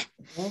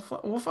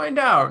 we'll find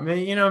out.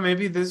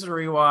 Maybe this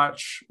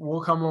rewatch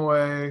will come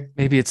away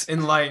maybe it's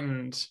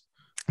enlightened.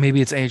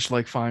 aged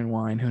like fine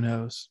wine. Who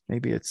knows?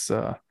 Maybe it's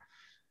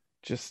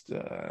just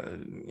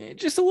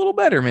just a little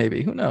better.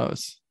 Maybe who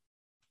knows?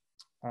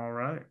 All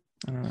right.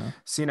 I don't know.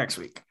 See you next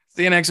week.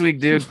 See you next week,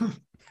 dude.